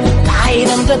keeper, light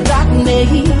in the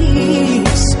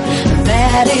darkness.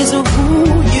 That is who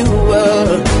you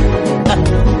are.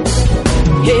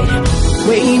 Hey,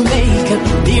 we make a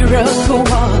miracle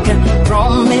worker,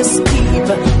 promise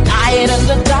keeper, light in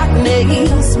the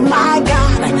darkness. My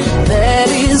God, that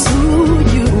is who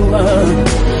you are.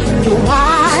 You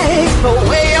wipe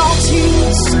away all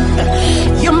tears.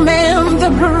 You mend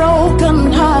the broken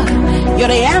heart. You're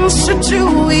the answer to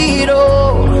it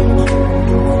all.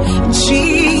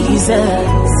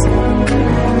 Jesus,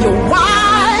 you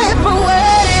wipe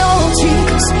away all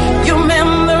tears. You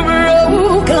mend the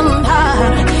broken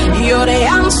heart. You're the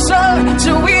answer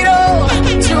to it all.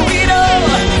 To it all.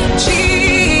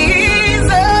 Jesus,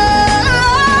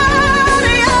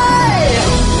 yeah.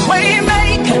 We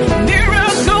make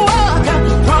miracle worker,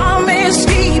 promise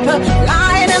keeper,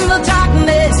 light in the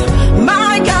darkness.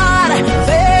 My God,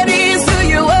 that is who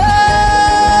you are.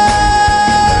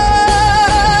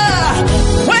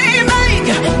 We make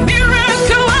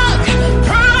miracle worker,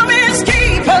 promise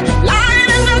keeper, light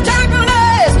in the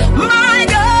darkness. My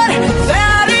God,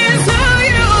 that is who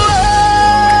you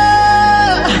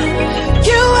are.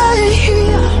 You are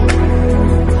here,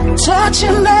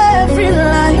 touching every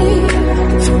life.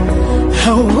 I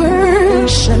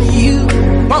worship you.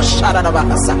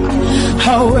 I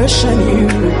worship you.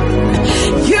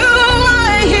 You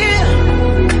are here,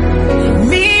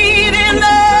 meeting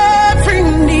every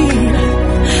need.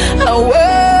 I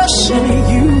worship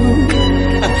you.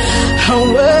 I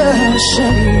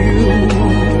worship you.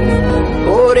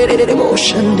 Oh,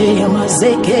 devotion, dear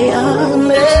Mazeke,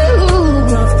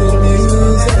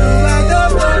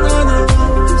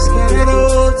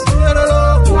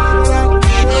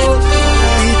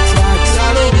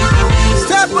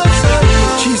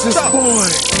 Jesus boy,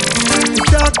 the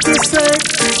doctor said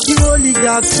you only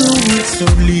got 2 weeks to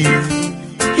live.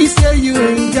 He said you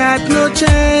ain't got no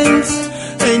chance,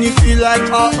 and you feel like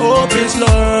all hope is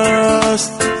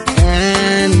lost.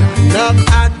 And knock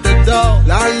at the door,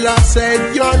 Lala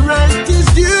said your rent is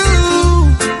due.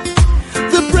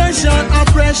 The pressure,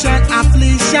 oppression,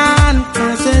 affliction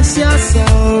possess your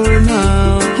soul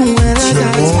now. When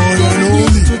I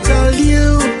used to tell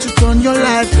you to turn your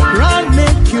life around,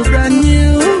 make you brand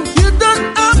new. You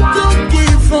don't have to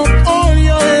give up all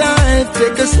your life.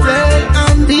 Take a step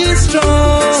and be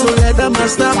strong. So let the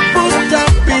master put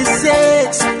up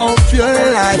pieces of your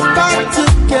life back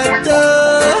together.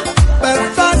 But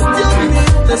first you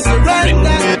need to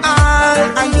surrender all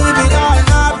and give it all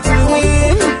up to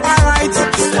him. Alright,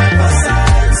 step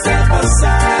aside, step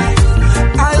aside.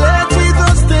 I let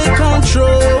Jesus take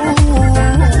control.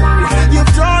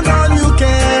 You've done all you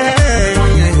can.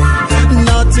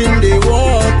 Nothing they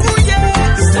want. Oh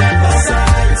yeah. Step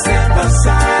aside, step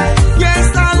aside. Yes,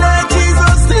 I let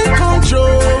Jesus take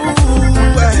control.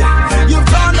 You've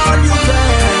done all you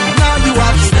can. Now you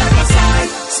have to step aside,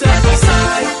 step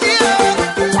aside. Yeah.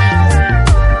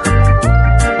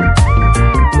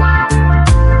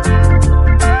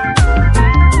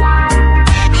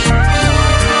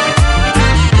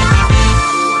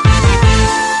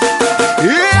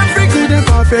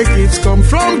 gifts come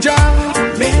from Jah.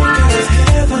 Maker of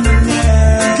heaven and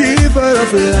earth, giver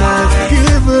of life,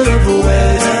 giver of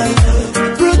wealth,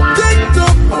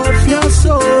 protector of your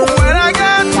soul. When I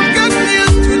got good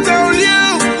news to tell you,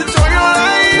 your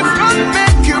life can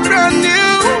make you brand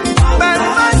new. But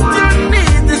first you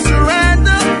need to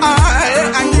surrender. I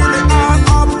give it all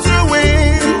up to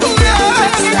Him.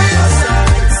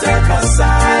 Step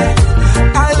aside.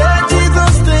 I let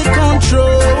Jesus take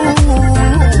control.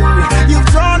 You've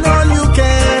done all you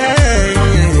can.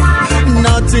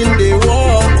 Nothing they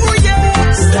want. Oh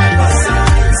yeah. Step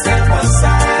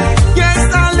aside. Yes,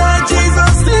 I let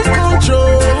Jesus take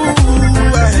control.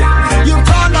 You've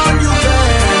done all you can.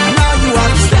 Now you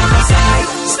have to step aside.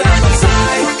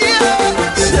 Yeah.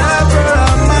 Shepherd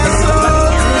of my soul.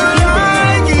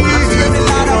 I'm living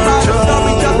out of my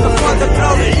story just before the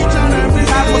glory.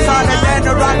 I was on the land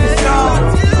of rock and stone.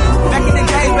 Back in the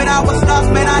days when I was lost,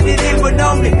 man, I didn't even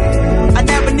know me. I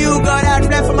never knew God had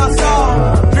blessed for my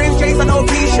soul. Dreams chasing no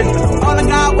vision. All I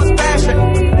got was passion.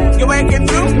 You ain't get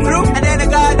through, and then I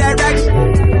got direction.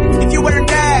 If you weren't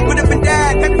there, would have been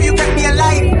dead. Maybe you kept me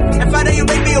alive. And Father, you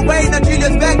made me away, not you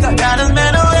just begged. God has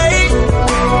made a way.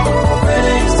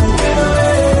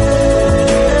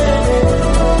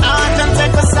 I can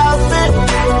take a selfie,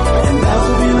 and that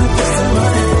will be my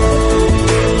testimony.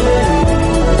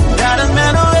 God has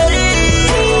made a way.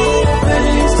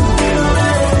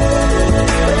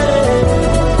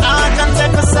 I can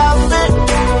take a selfie,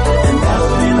 and that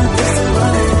will be my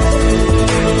testimony.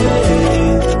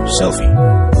 Selfie.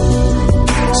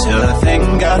 Still I thank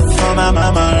God for my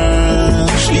mama.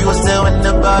 She was there when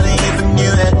nobody even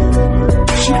knew it.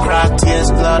 She cried tears,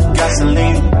 blood,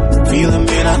 gasoline. Feeling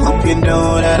me, I hope you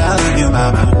know that I love you,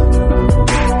 mama.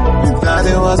 Your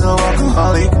father was a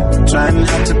workaholic, trying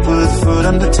not to put food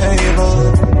on the table.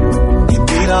 He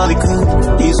did all he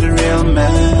could, he's a real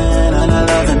man, and I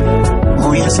love him.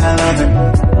 Oh yes, I love him.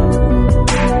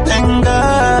 Thank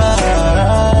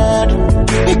God,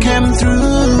 he came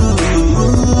through.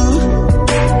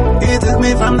 He took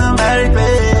me from the married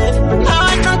bed. Now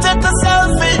I can take a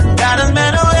selfie. God has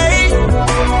made a way.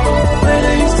 Where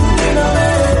there used to be no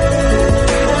way.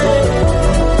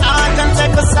 Now I can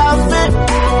take a selfie,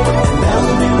 and that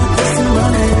will be my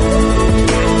testimony.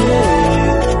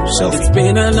 Selfie. It's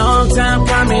been a long time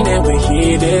coming and we're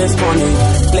here this morning.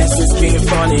 Blessings keep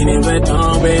falling and we're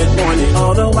done with morning.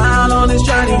 All the while on this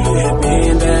journey you have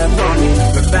been there for me,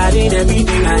 providing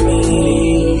everything I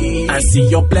need. I see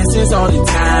your blessings all the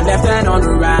time, left and on the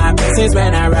right. Blessings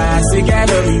when I rise,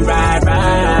 together we ride.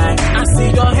 I see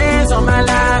your hands on my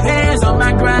life, hands on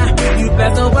my grind. You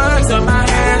bless the works of my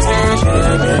hands.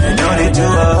 No need to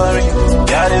worry,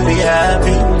 gotta be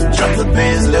happy. Drop the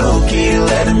bass low key,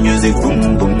 let the music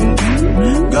boom boom.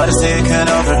 Gotta take it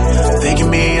over, thinking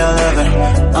me a lover.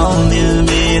 Only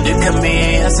me, look at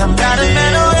me as I'm got a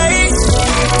better way.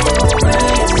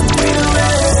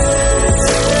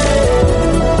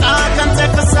 I can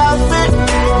take a selfie,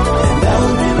 and that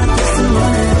will be my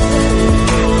testimony.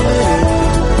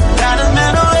 Got a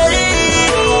better way.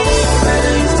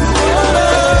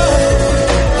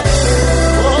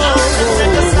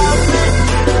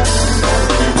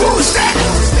 Who's that?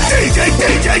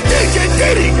 DJ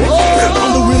Diddy. On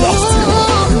the wheel of steel.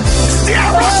 Still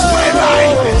rush my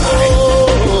life.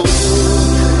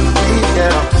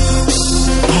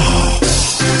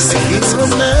 It's a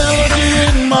melody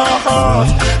in my heart,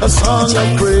 a song of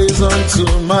praise unto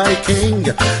my King.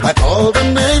 I call the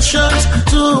nations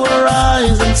to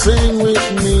arise and sing with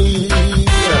me.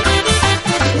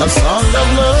 A song of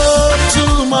love to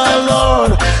my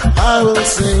Lord, I will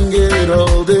sing it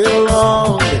all day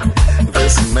long.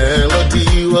 This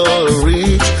melody will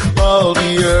reach all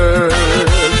the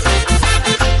earth.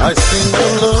 I sing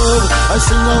of love, I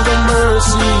sing of the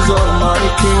mercies of my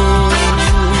King.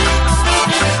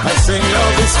 I sing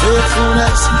of His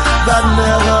faithfulness that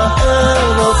never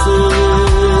ever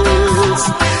fails.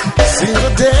 Since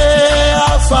the day I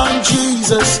found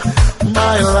Jesus,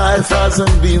 my life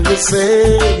hasn't been the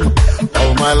same.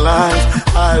 All my life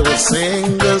I will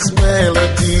sing this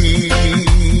melody.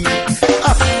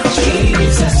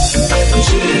 Jesus,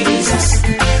 Jesus,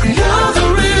 you're the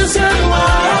reason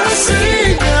why I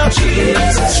sing.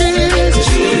 Jesus, Jesus,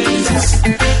 Jesus,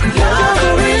 you're the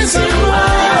reason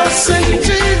why I sing.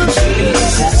 Jesus,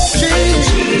 Jesus,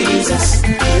 Jesus,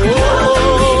 you're the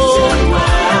reason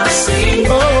why I sing.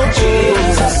 Oh,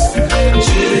 Jesus,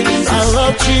 Jesus, I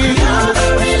love Jesus. You're the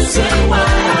reason why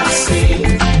I sing.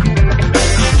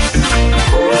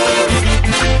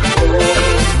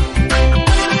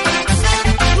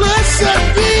 Blessed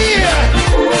be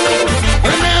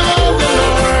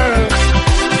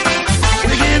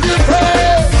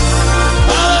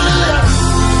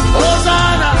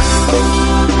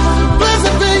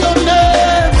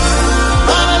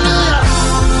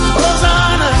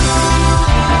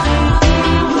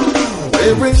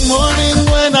Every morning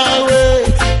when I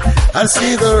wake, I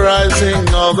see the rising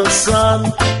of the sun.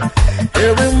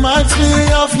 It reminds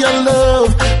me of your love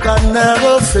that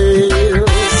never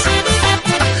fails.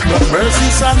 Your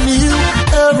mercies are new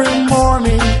every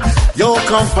morning. Your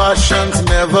compassion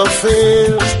never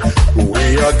fails.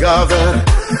 We are gathered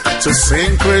to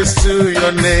sing praise to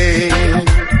your name.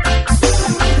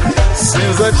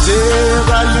 Since the day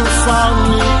that you found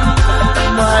me,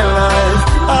 my life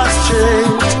has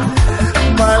changed.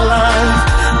 My life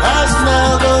has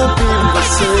never been the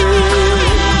same.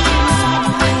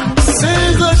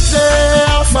 Since the day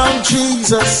I found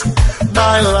Jesus,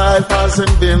 my life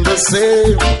hasn't been the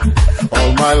same.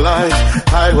 All my life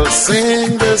I will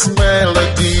sing this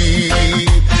melody.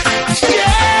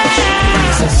 Yeah!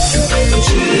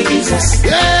 Jesus,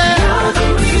 yeah! You're the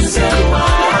reason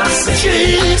why I sing.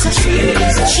 Jesus,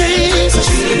 Jesus,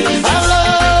 I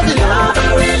love you. You're the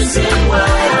reason why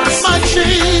I sing. My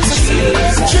Jesus,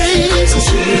 Jesus,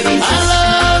 I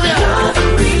love you. You're the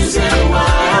reason why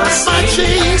I sing. My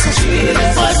Jesus,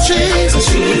 my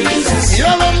Jesus,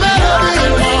 you're the melody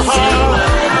in my heart.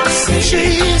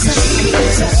 Jesus,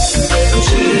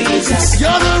 Jesus,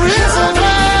 you're the reason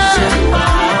why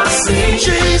I sing.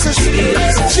 Jesus,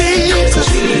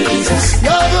 Jesus,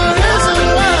 you're the reason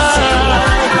why.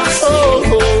 Oh,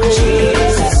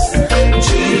 Jesus,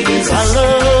 I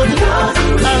love you.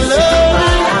 I love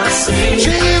you.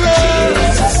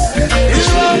 Jesus,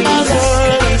 you are my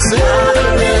Lord and Savior.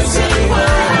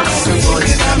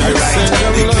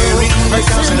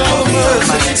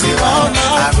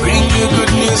 I bring you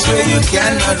good news where you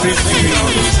cannot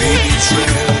refuse.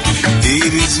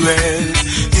 It is well,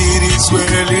 it is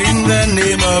well in the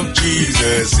name of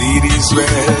Jesus. It is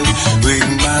well with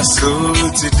my soul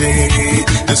today.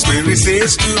 The Spirit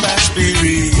says to my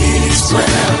spirit, it is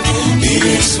well, it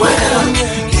is well,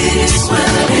 it is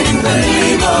well in the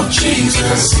name of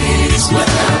Jesus. It is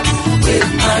well with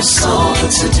my soul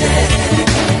today.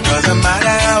 Doesn't matter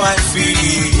how I feel.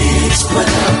 It's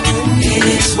well, it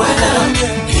is well,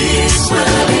 it is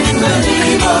well in the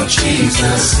name of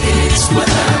Jesus. It's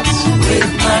well with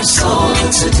my soul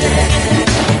today.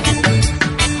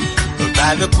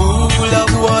 By the pool of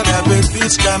water with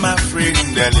this guy, my friend,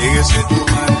 there lives a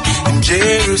woman in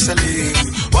Jerusalem,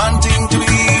 wanting to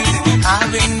eat,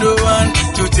 having no one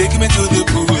to take me to the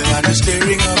pool and the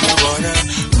stirring of the water.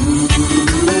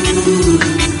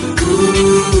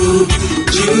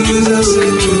 Jesus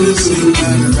said to the sick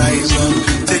man, rise up,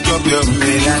 take up your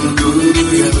bed and go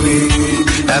your way.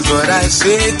 That's what I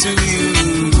say to you.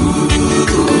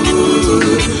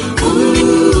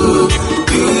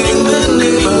 In the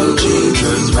name of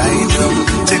Jesus, rise up,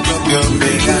 take up your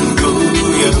bed and go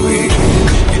your way.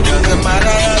 It doesn't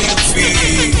matter how you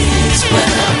feel. It's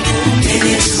well, it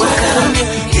is well,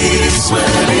 it is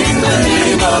well in the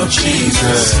name of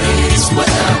Jesus. It's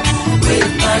well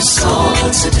with my soul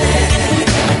today.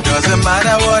 Doesn't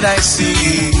matter what I see.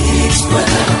 It's well,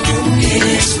 it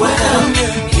is well,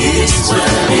 it is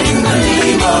well in the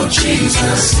name of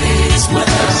Jesus. It's well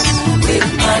with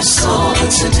my soul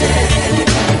today.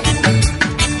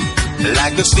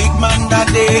 Like the sick man that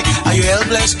day, are you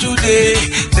helpless today?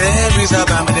 There is a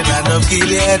balm in the land of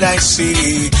Gilead, I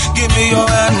see. Give me your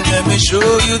hand, let me show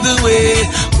you the way.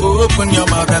 Open your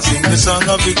mouth and sing the song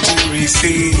of victory.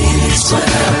 Say, it is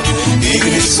well, it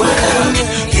is well,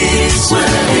 it is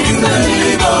well in the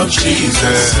name of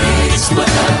Jesus. It is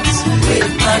well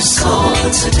with my soul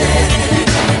today.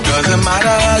 Doesn't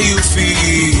matter how you feel.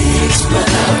 It's well,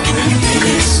 it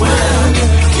is well,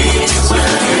 it is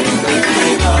well in the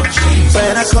name of Jesus.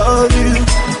 When I call you,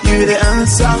 you the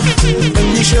answer. When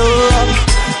you show up,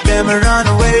 them run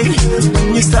away.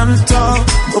 When you stand tall,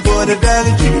 oh boy, the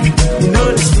daddy, you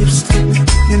know the slip,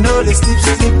 you know the slip.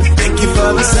 Thank you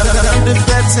for the sun and the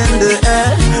breaths in the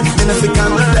air. Then I think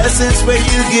I'm the blessings where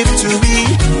you give to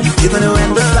me. Even when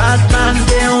the bad man,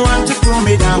 they want to pull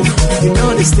me down. You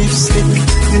know the slip,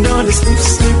 you know the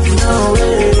slip, no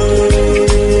way.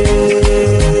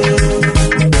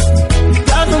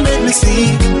 God will make me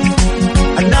see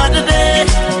another day,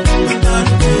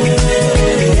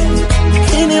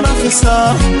 in him I feel so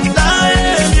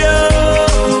like you.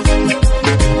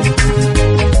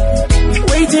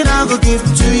 Waiting I go give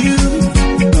to you,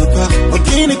 Papa,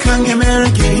 Ogini Kange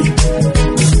Meriki.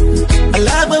 I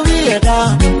like where we are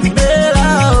down,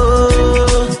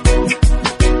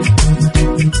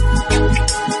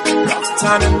 rock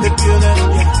time in the building,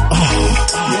 yeah. Oh,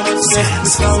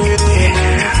 that's how it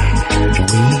is.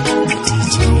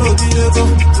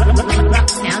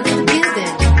 Sound and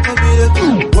music.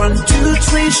 1, 2,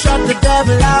 3, shut the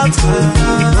devil out.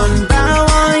 One by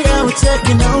one, yeah, we're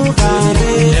taking over.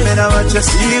 Let me matter what you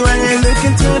see when you look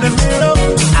into the mirror.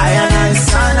 I and I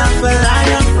son of a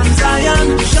lion from Zion.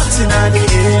 Shots in the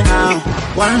air now.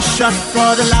 One shot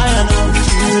for the Lion of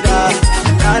Judah,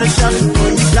 another shot for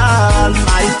you, God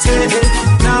Almighty.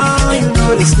 Now you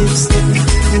know the slip, slip,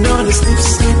 you know the slip,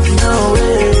 slip, no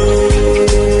way.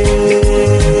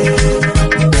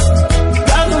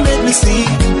 God will make me see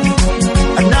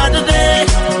another day.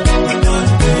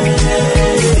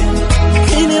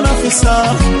 Kingdom officer,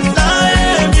 I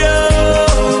am you.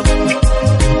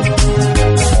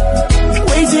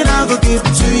 Waiting, I will give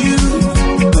to you.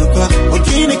 Papa,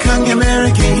 Ogini Kange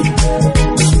American.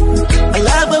 I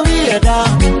love what we are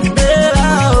down.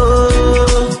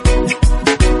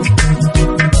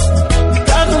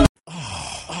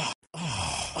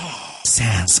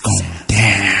 Sounds going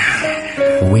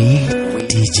down. We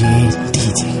DJ.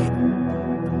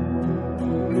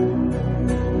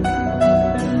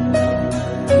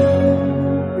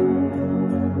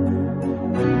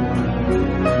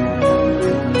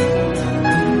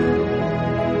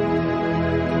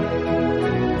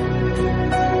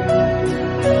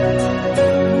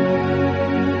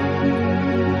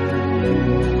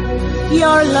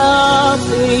 Your love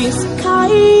is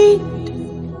kind.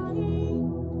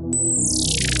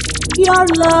 Your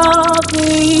love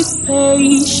is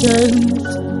patient.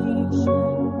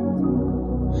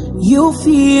 You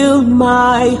fill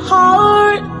my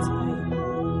heart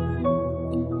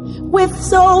with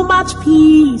so much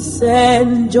peace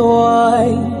and joy.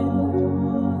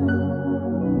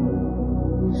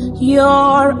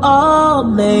 You're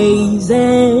amazing.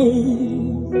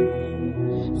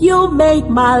 You make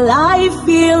my life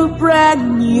feel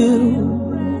brand new.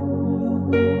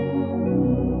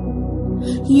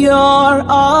 You're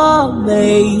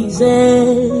amazing.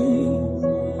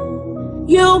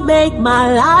 You make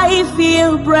my life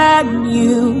feel brand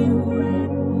new.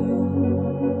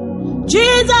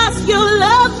 Jesus, you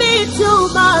love me too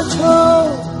much, oh.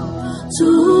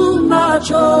 Too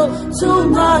much, oh. Too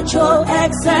much, oh.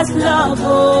 Excess love,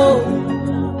 oh.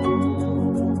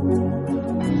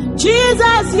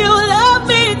 Jesus, you love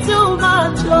me too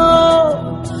much, oh.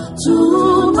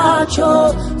 Too much,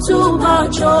 oh. Too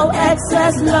much, oh.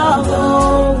 Excess love,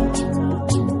 oh.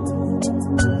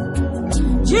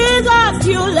 Jesus,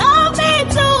 you love me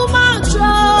too much,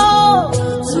 oh.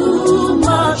 Too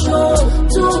much, oh.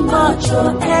 Too much,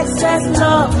 oh. Excess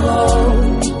love, oh.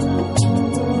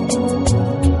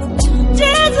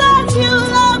 Jesus, you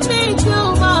love me too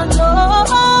much, oh.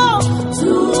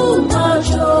 Too much,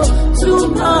 oh. Too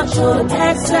much, oh.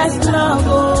 Excess love,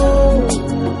 oh.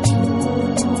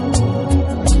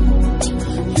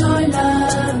 Your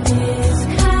love is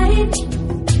kind.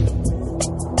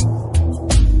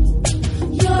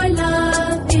 Your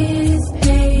love is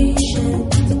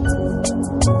patient.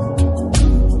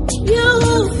 You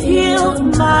fill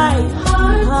my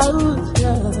heart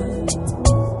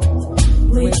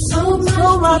with so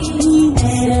much peace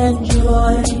and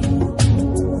joy.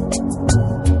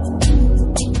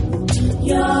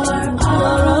 You're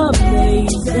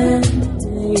amazing.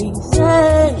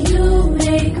 You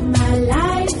make my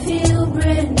life feel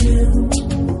brand new.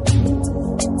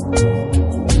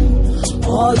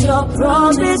 All your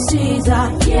promises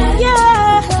are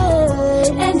yes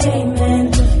and amen.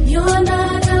 You're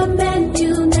not a man,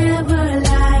 you never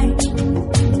lie.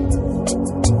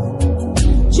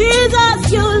 Jesus,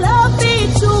 you love me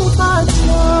too much,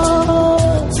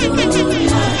 oh. Too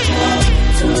much, oh.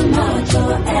 Too much,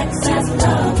 oh. Excess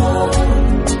love, oh.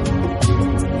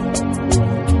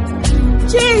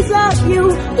 Jesus, you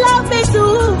love me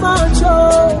too much, oh.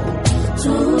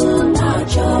 Too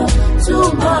much, oh. Too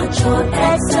much, oh.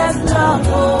 Excess love,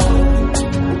 oh.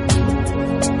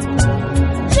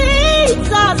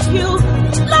 Jesus, you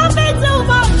love me too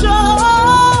much, oh.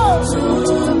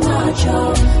 Too much,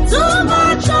 oh. Too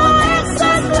much, oh.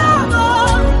 Excess love, oh.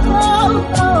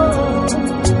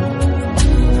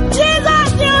 Jesus,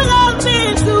 you love me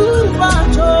too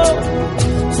much, oh.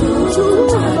 Too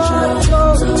much,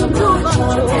 oh. Too much,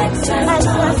 oh.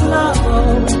 Excess love, oh.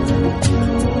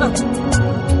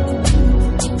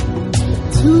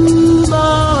 Too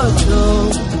much,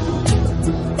 oh.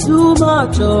 Too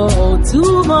much, oh.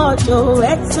 Too much, oh.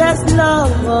 Excess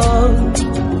love, oh.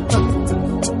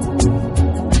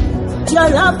 Your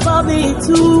love for me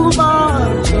too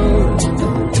much, oh.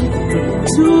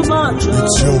 Too much, oh.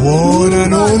 It's your one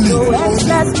and only. Oh,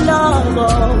 excess love, oh.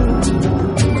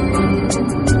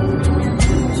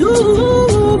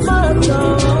 Too much, oh.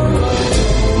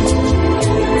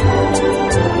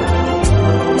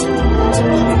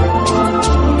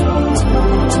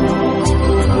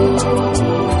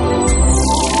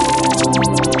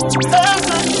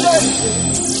 Every day,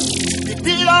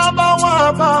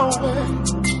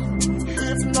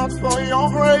 your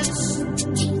grace,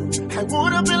 I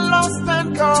would have been lost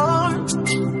and gone.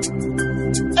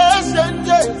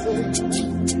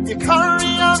 You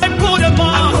carry on and put them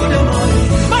on.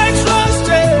 My trust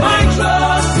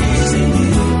is in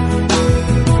you.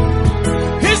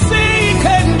 He say he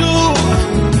can do.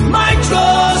 My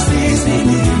trust is in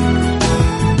you.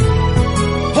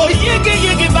 Oh,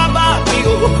 yigi baba,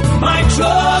 my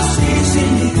trust is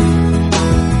in you.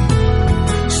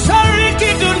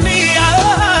 Sariki dunia,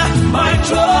 my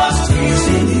trust is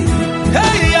in you.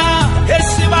 Hey ya,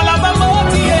 esibala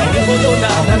mamoti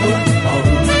ebodona.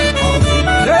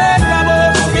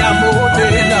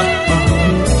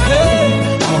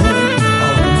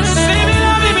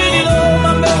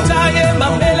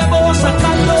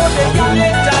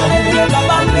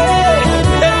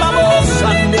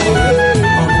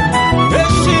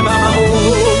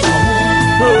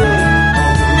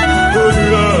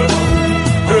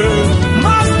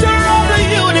 Master of the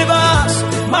universe,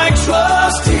 my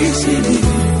trust is in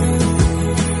you.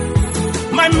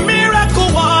 My miracle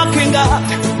walking God,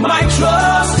 my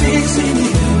trust is in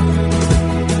you.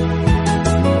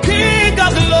 King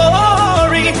of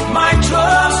glory, my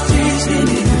trust is in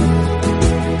you.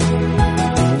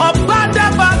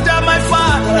 Bada, my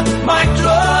Father, my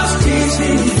trust is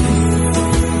in you.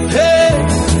 Hey,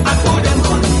 I put them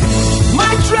on you.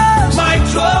 My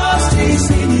trust is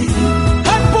in you.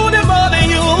 I put them on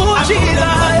you,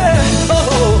 Jesus. Oh,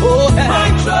 hey. My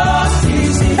trust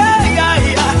is in you. Hey,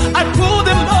 I put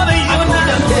them on you.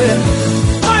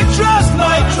 My trust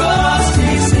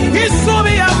is in you. It's so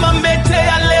me, I'm a mete,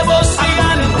 I live on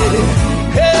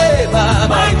hey,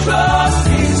 my trust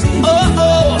is in you. Oh.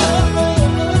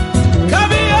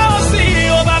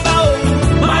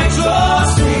 My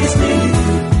trust is in you.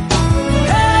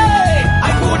 Hey,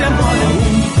 I put them on you.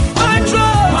 My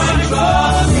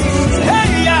trust is in you.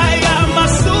 Hey, I am a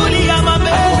Suli, I'm a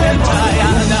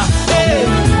Mentayana. Hey,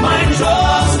 my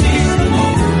trust is in you.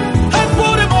 I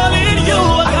put them all in you,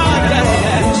 God.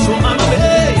 So I'm a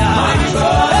my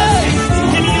trust is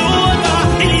in you, God.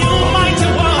 In you, mighty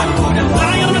one.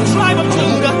 Lion of the tribe of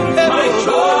Judah. My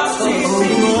trust is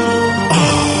in you.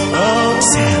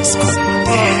 Sounds good.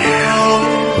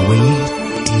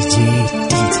 DJ.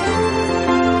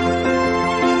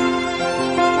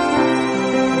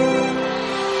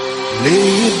 Lay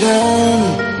it down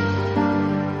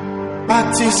at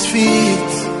his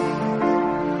feet.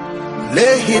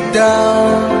 Lay it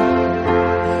down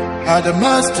at the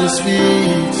master's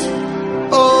feet.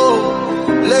 Oh,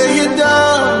 lay it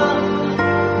down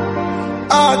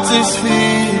at his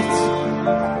feet.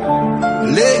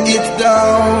 Lay it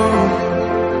down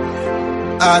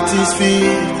at his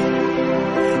feet.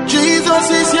 Jesus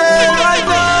is here right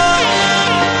now.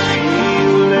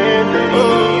 Oh.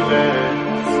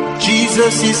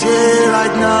 Jesus is here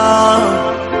right now.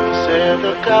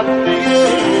 Yeah.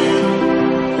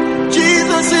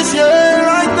 Jesus is here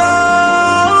right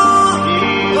now.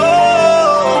 Oh.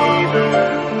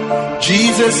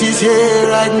 Jesus is here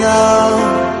right now.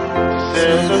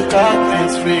 Set the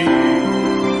captives free.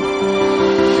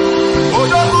 Oh,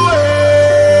 don't go away.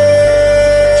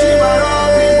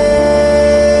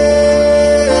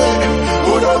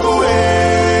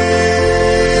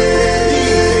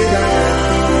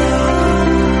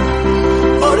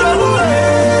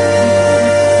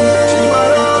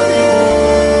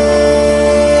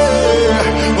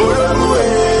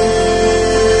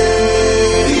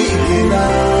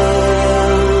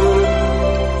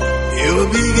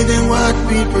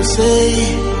 People say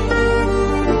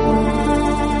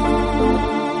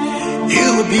you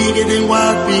are bigger than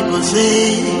what people say,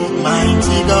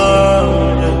 mighty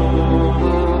God.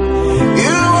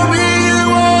 You are bigger than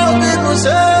what people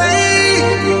say.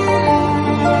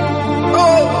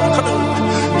 Oh,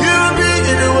 you are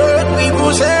bigger than what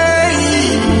people say.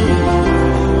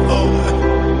 Oh,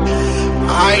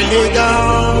 I lay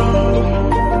down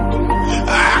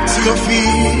at your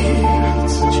feet.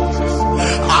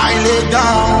 I lay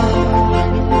down,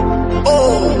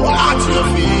 oh, at your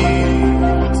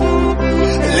feet.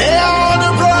 Lay all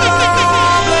the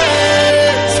problems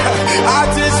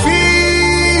at his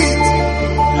feet.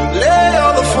 Lay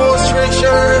all the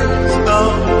frustrations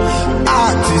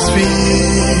at his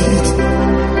feet.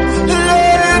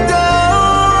 Lay it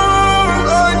down,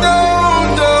 oh, down.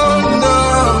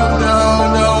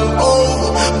 Oh,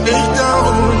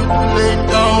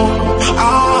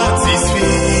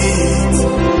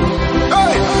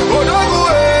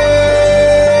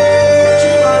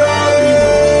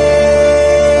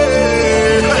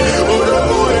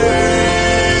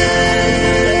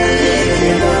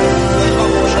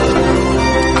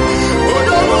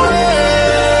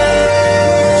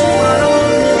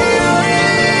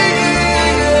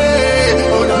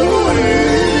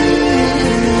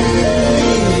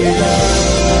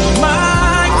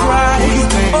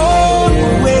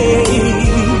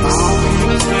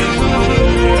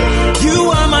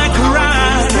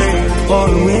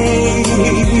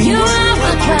 always. You are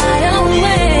my cry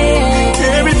away.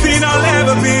 Everything I'll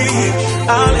ever be,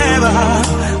 I'll ever have,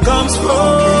 comes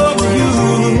from you.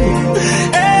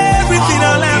 Everything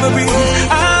I'll ever be,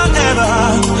 I'll ever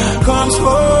have, comes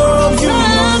from you.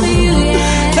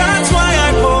 That's why I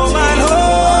pour my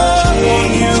love on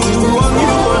you, on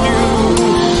you, on you.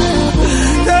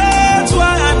 That's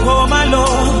why I pour my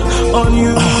love on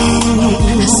you.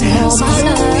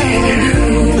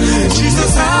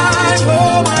 Jesus, I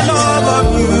pour my love on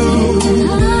you.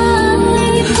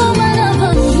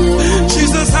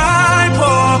 Jesus, I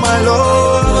pour my love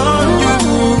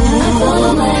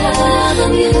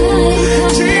on you.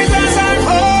 Jesus, I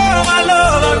pour my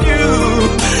love on you.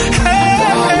 Hey,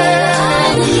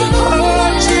 oh,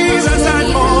 Jesus, I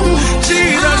pour.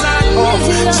 Jesus, I pour.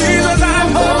 Jesus, I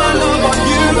pour my love on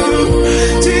you.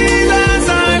 Jesus,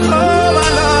 I pour my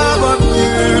love on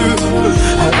you.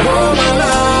 I pour my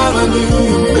love on you.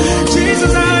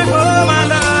 Jesus, I pour my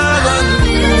love on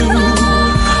you.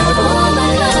 I pour my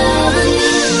love on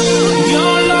you.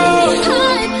 Your love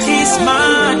is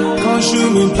my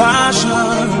consuming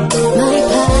passion. My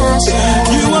passion.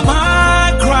 You are my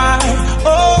cry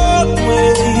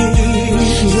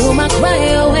always. You my cry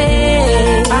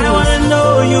away. I wanna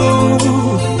know you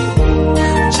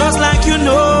just like you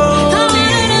know. I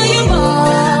wanna know you more.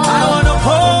 I wanna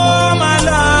pour my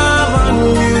love on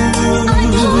you.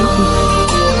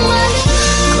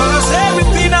 'Cause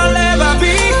everything I'll ever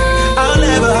be, I'll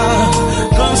ever have,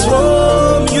 comes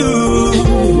from you.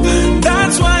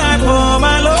 That's why I pour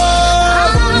my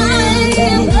love on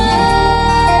you.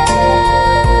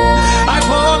 I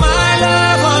pour my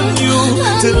love on you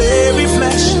till every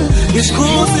flesh is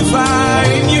crucified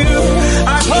in you.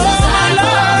 I pour my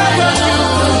love on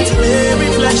you till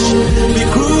every flesh be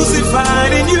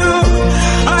crucified in you.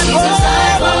 I pour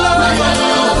my love on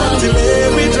you till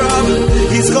every drop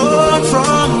is gone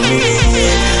from me.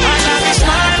 I lavish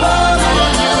my love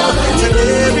on you till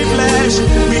every flesh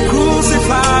be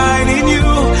crucified in you.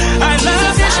 I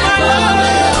lavish my love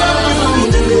on you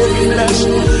till every flesh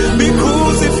be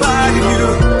crucified in you.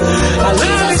 I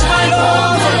lavish my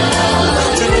love on you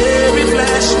till every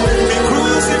flesh be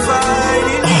crucified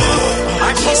in you.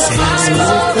 I pour my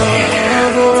love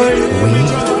on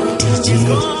you.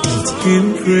 In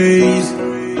praise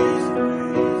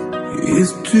is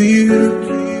to you,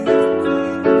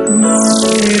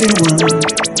 mighty one.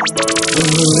 So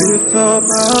lift up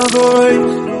our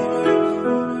voice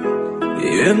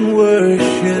in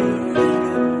worship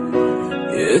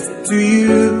is to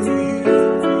you,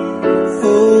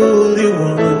 Holy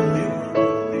One.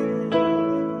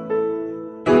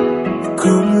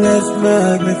 Come, let's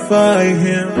magnify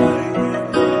Him.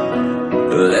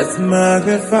 Let's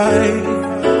magnify.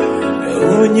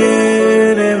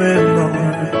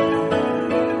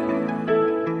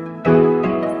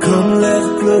 Come, let's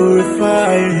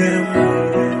glorify Him.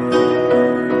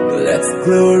 Let's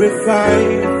glorify.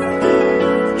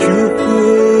 You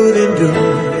couldn't do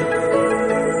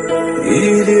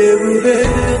it every day.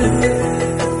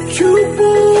 You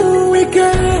won't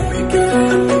get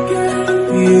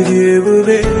it every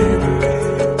day.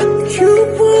 You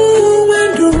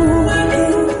won't do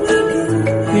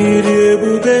it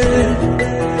every day.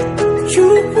 You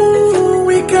won't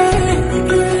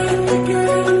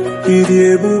get it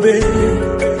every day.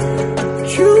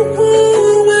 You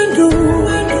won't do.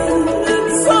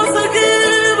 So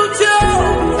forgive me, Joe.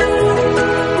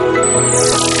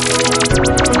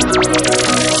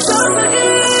 So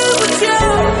forgive me,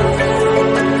 Joe.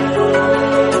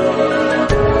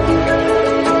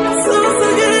 So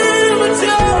forgive me,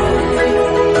 Joe.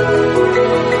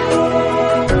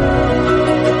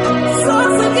 So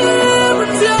forgive me,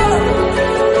 Joe.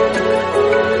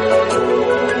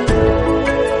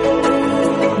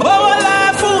 Bọ́wọ́ la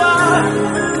fún wa,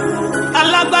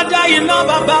 alágbádá iná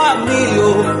bàbá mi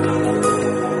o.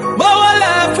 Bọ́wọ́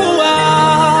la fún wa,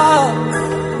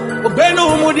 ògbénu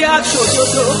múdi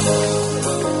aṣòdodo.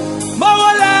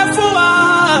 Bọ́wọ́ la fún wa,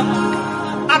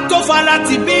 atófa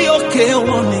láti bí òkè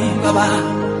wọn ni bàbá.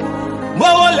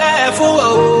 Bọ́wọ́ la fún wa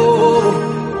o,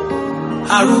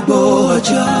 arúgbó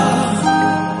ọjọ́.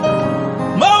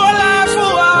 Bọ́wọ́ la fún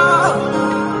wa,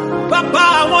 bàbá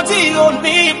àwọn tí ò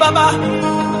ní bàbá.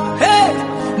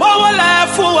 Bọ́wọ́ la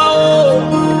fún wa o,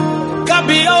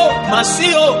 kábíyó màsí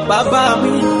o bàbá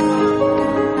mi.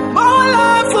 Bọ́wọ́ la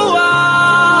fún wa,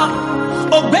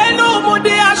 ògbénu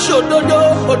múdi aṣòdodo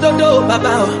òdodo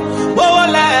bàbá o. Bọ́wọ́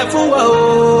la fún wa o,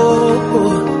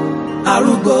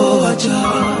 arúgbó ọjọ́.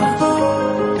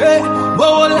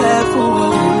 Bọ́wọ́ la fún wa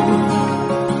o,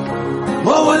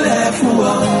 bọ́wọ́ la fún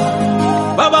wa o,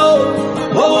 bàbá o.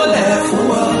 Bọ́wọ́ la fún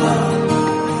wa,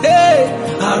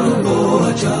 arúgbó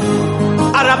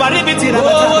Arabaribiti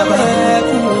rabata.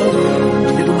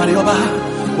 Ìdùmarè ọba.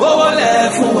 Owó lẹ̀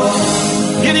fún wọn.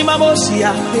 Yìí máa mọ̀ sí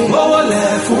ya. Owó lẹ̀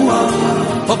fún wọn.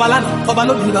 Ọba lánàá, ọba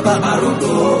lónìí bàbá.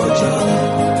 Arúgbó ọjọ́.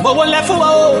 Owó lẹ̀ fún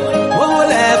wọn o. Owó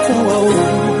lẹ̀ fún wọn o.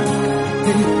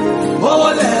 Owó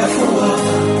lẹ̀ fún wọn.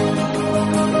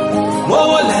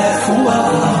 Owó lẹ̀ fún wọn.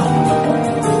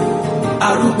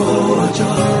 Arúgbó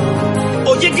ọjọ́.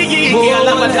 Òjìgìyì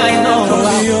alágbádá iná wa.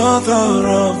 The author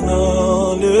of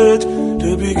knowledge,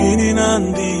 the beginning and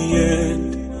the end.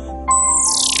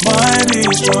 Mighty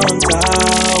strong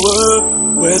tower,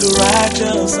 where the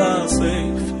righteous are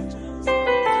safe.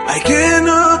 I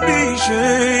cannot be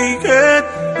shaken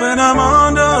when I'm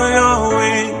under your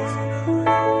wings.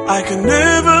 I can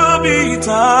never be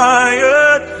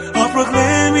tired of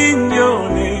proclaiming your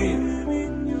name.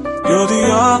 You're the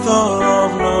author of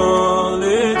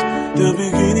knowledge, the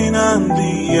beginning and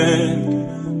the end.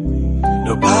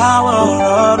 The power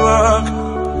at work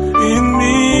in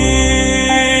me.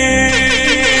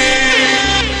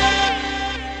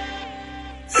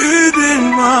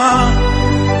 Idima,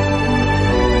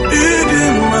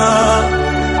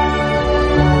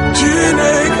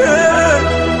 Chineke,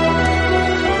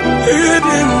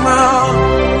 Idima,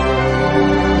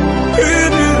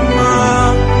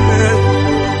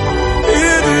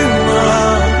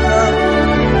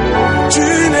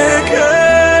 Chineke,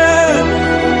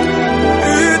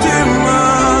 Idima.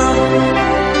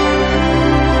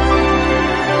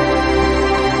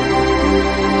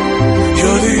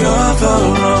 You're the author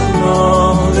of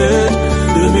knowledge,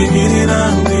 the beginning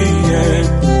and the end.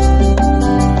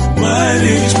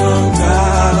 Mighty strong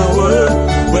tower,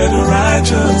 where the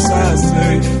righteous are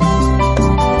safe.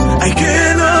 I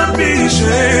cannot be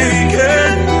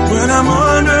shaken when I'm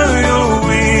under your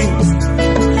wings.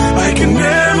 I can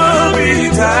never be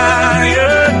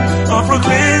tired of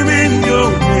proclaiming your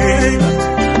name.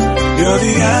 You're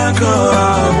the anchor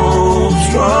I hold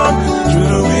strong through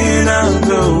the wind and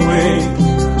the wave.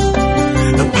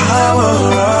 The power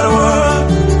at work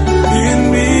in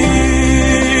me.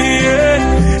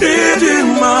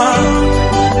 Idima,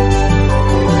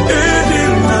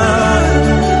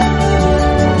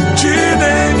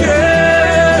 Chineke,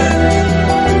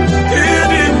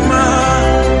 Idima,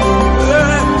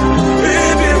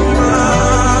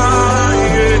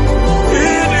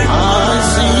 I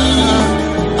see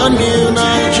a new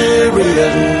Nigeria.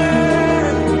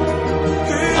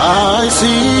 I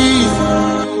see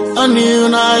a new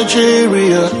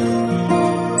Nigeria.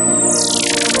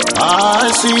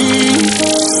 I see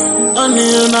a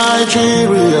new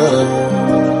Nigeria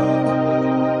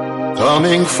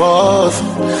coming forth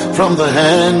from the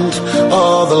hand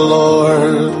of the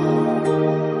Lord.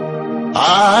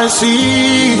 I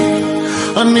see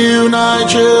a new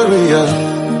Nigeria.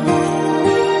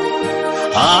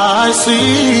 I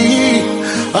see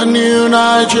a new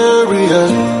Nigeria.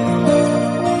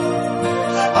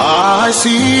 I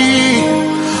see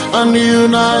a new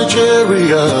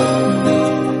Nigeria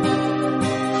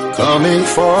coming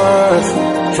forth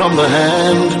from the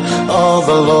hand of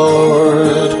the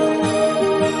Lord.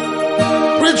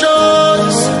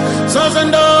 Rejoice, sons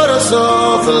and daughters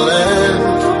of the land.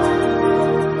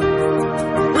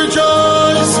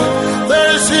 Rejoice, there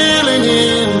is healing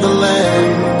in the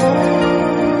land.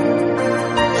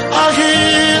 I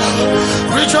hear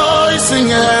rejoicing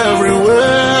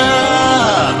everywhere.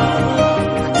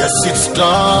 Yes, it's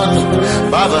done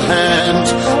by the hand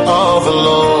of the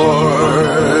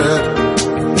Lord.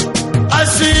 I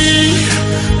see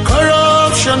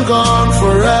corruption gone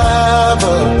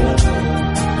forever.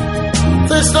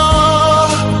 There's no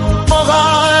more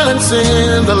violence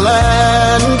in the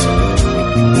land.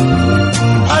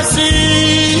 I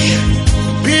see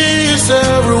peace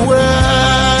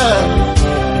everywhere,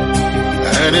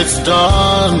 and it's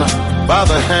done by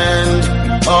the hand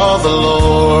of the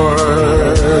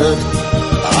Lord.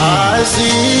 I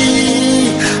see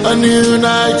a new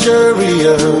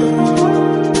Nigeria.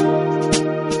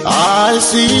 I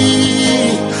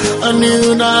see a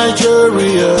new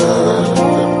Nigeria.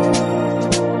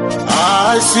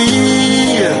 I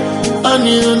see a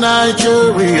new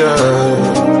Nigeria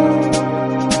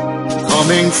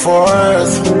coming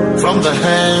forth from the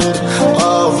hand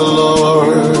of the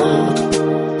Lord.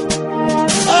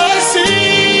 I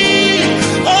see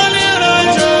a new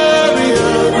Nigeria.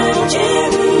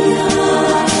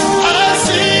 I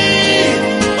see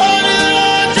a new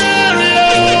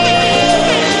Nigeria.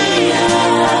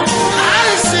 I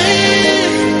see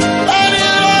a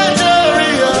new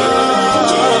Nigeria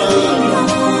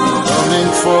coming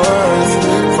forth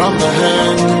from the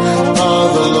hand of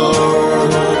the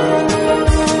Lord.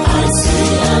 I see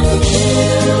a new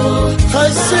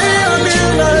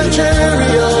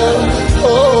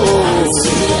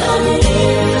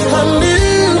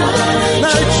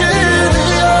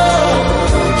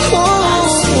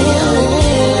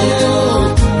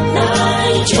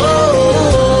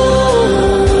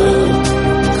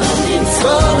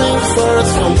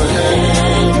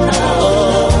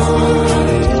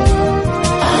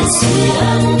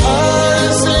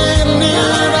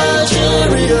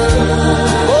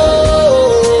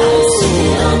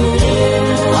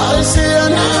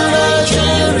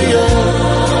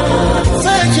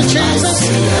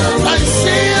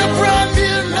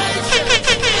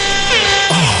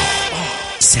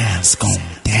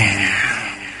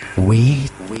We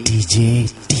DJ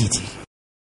Didi.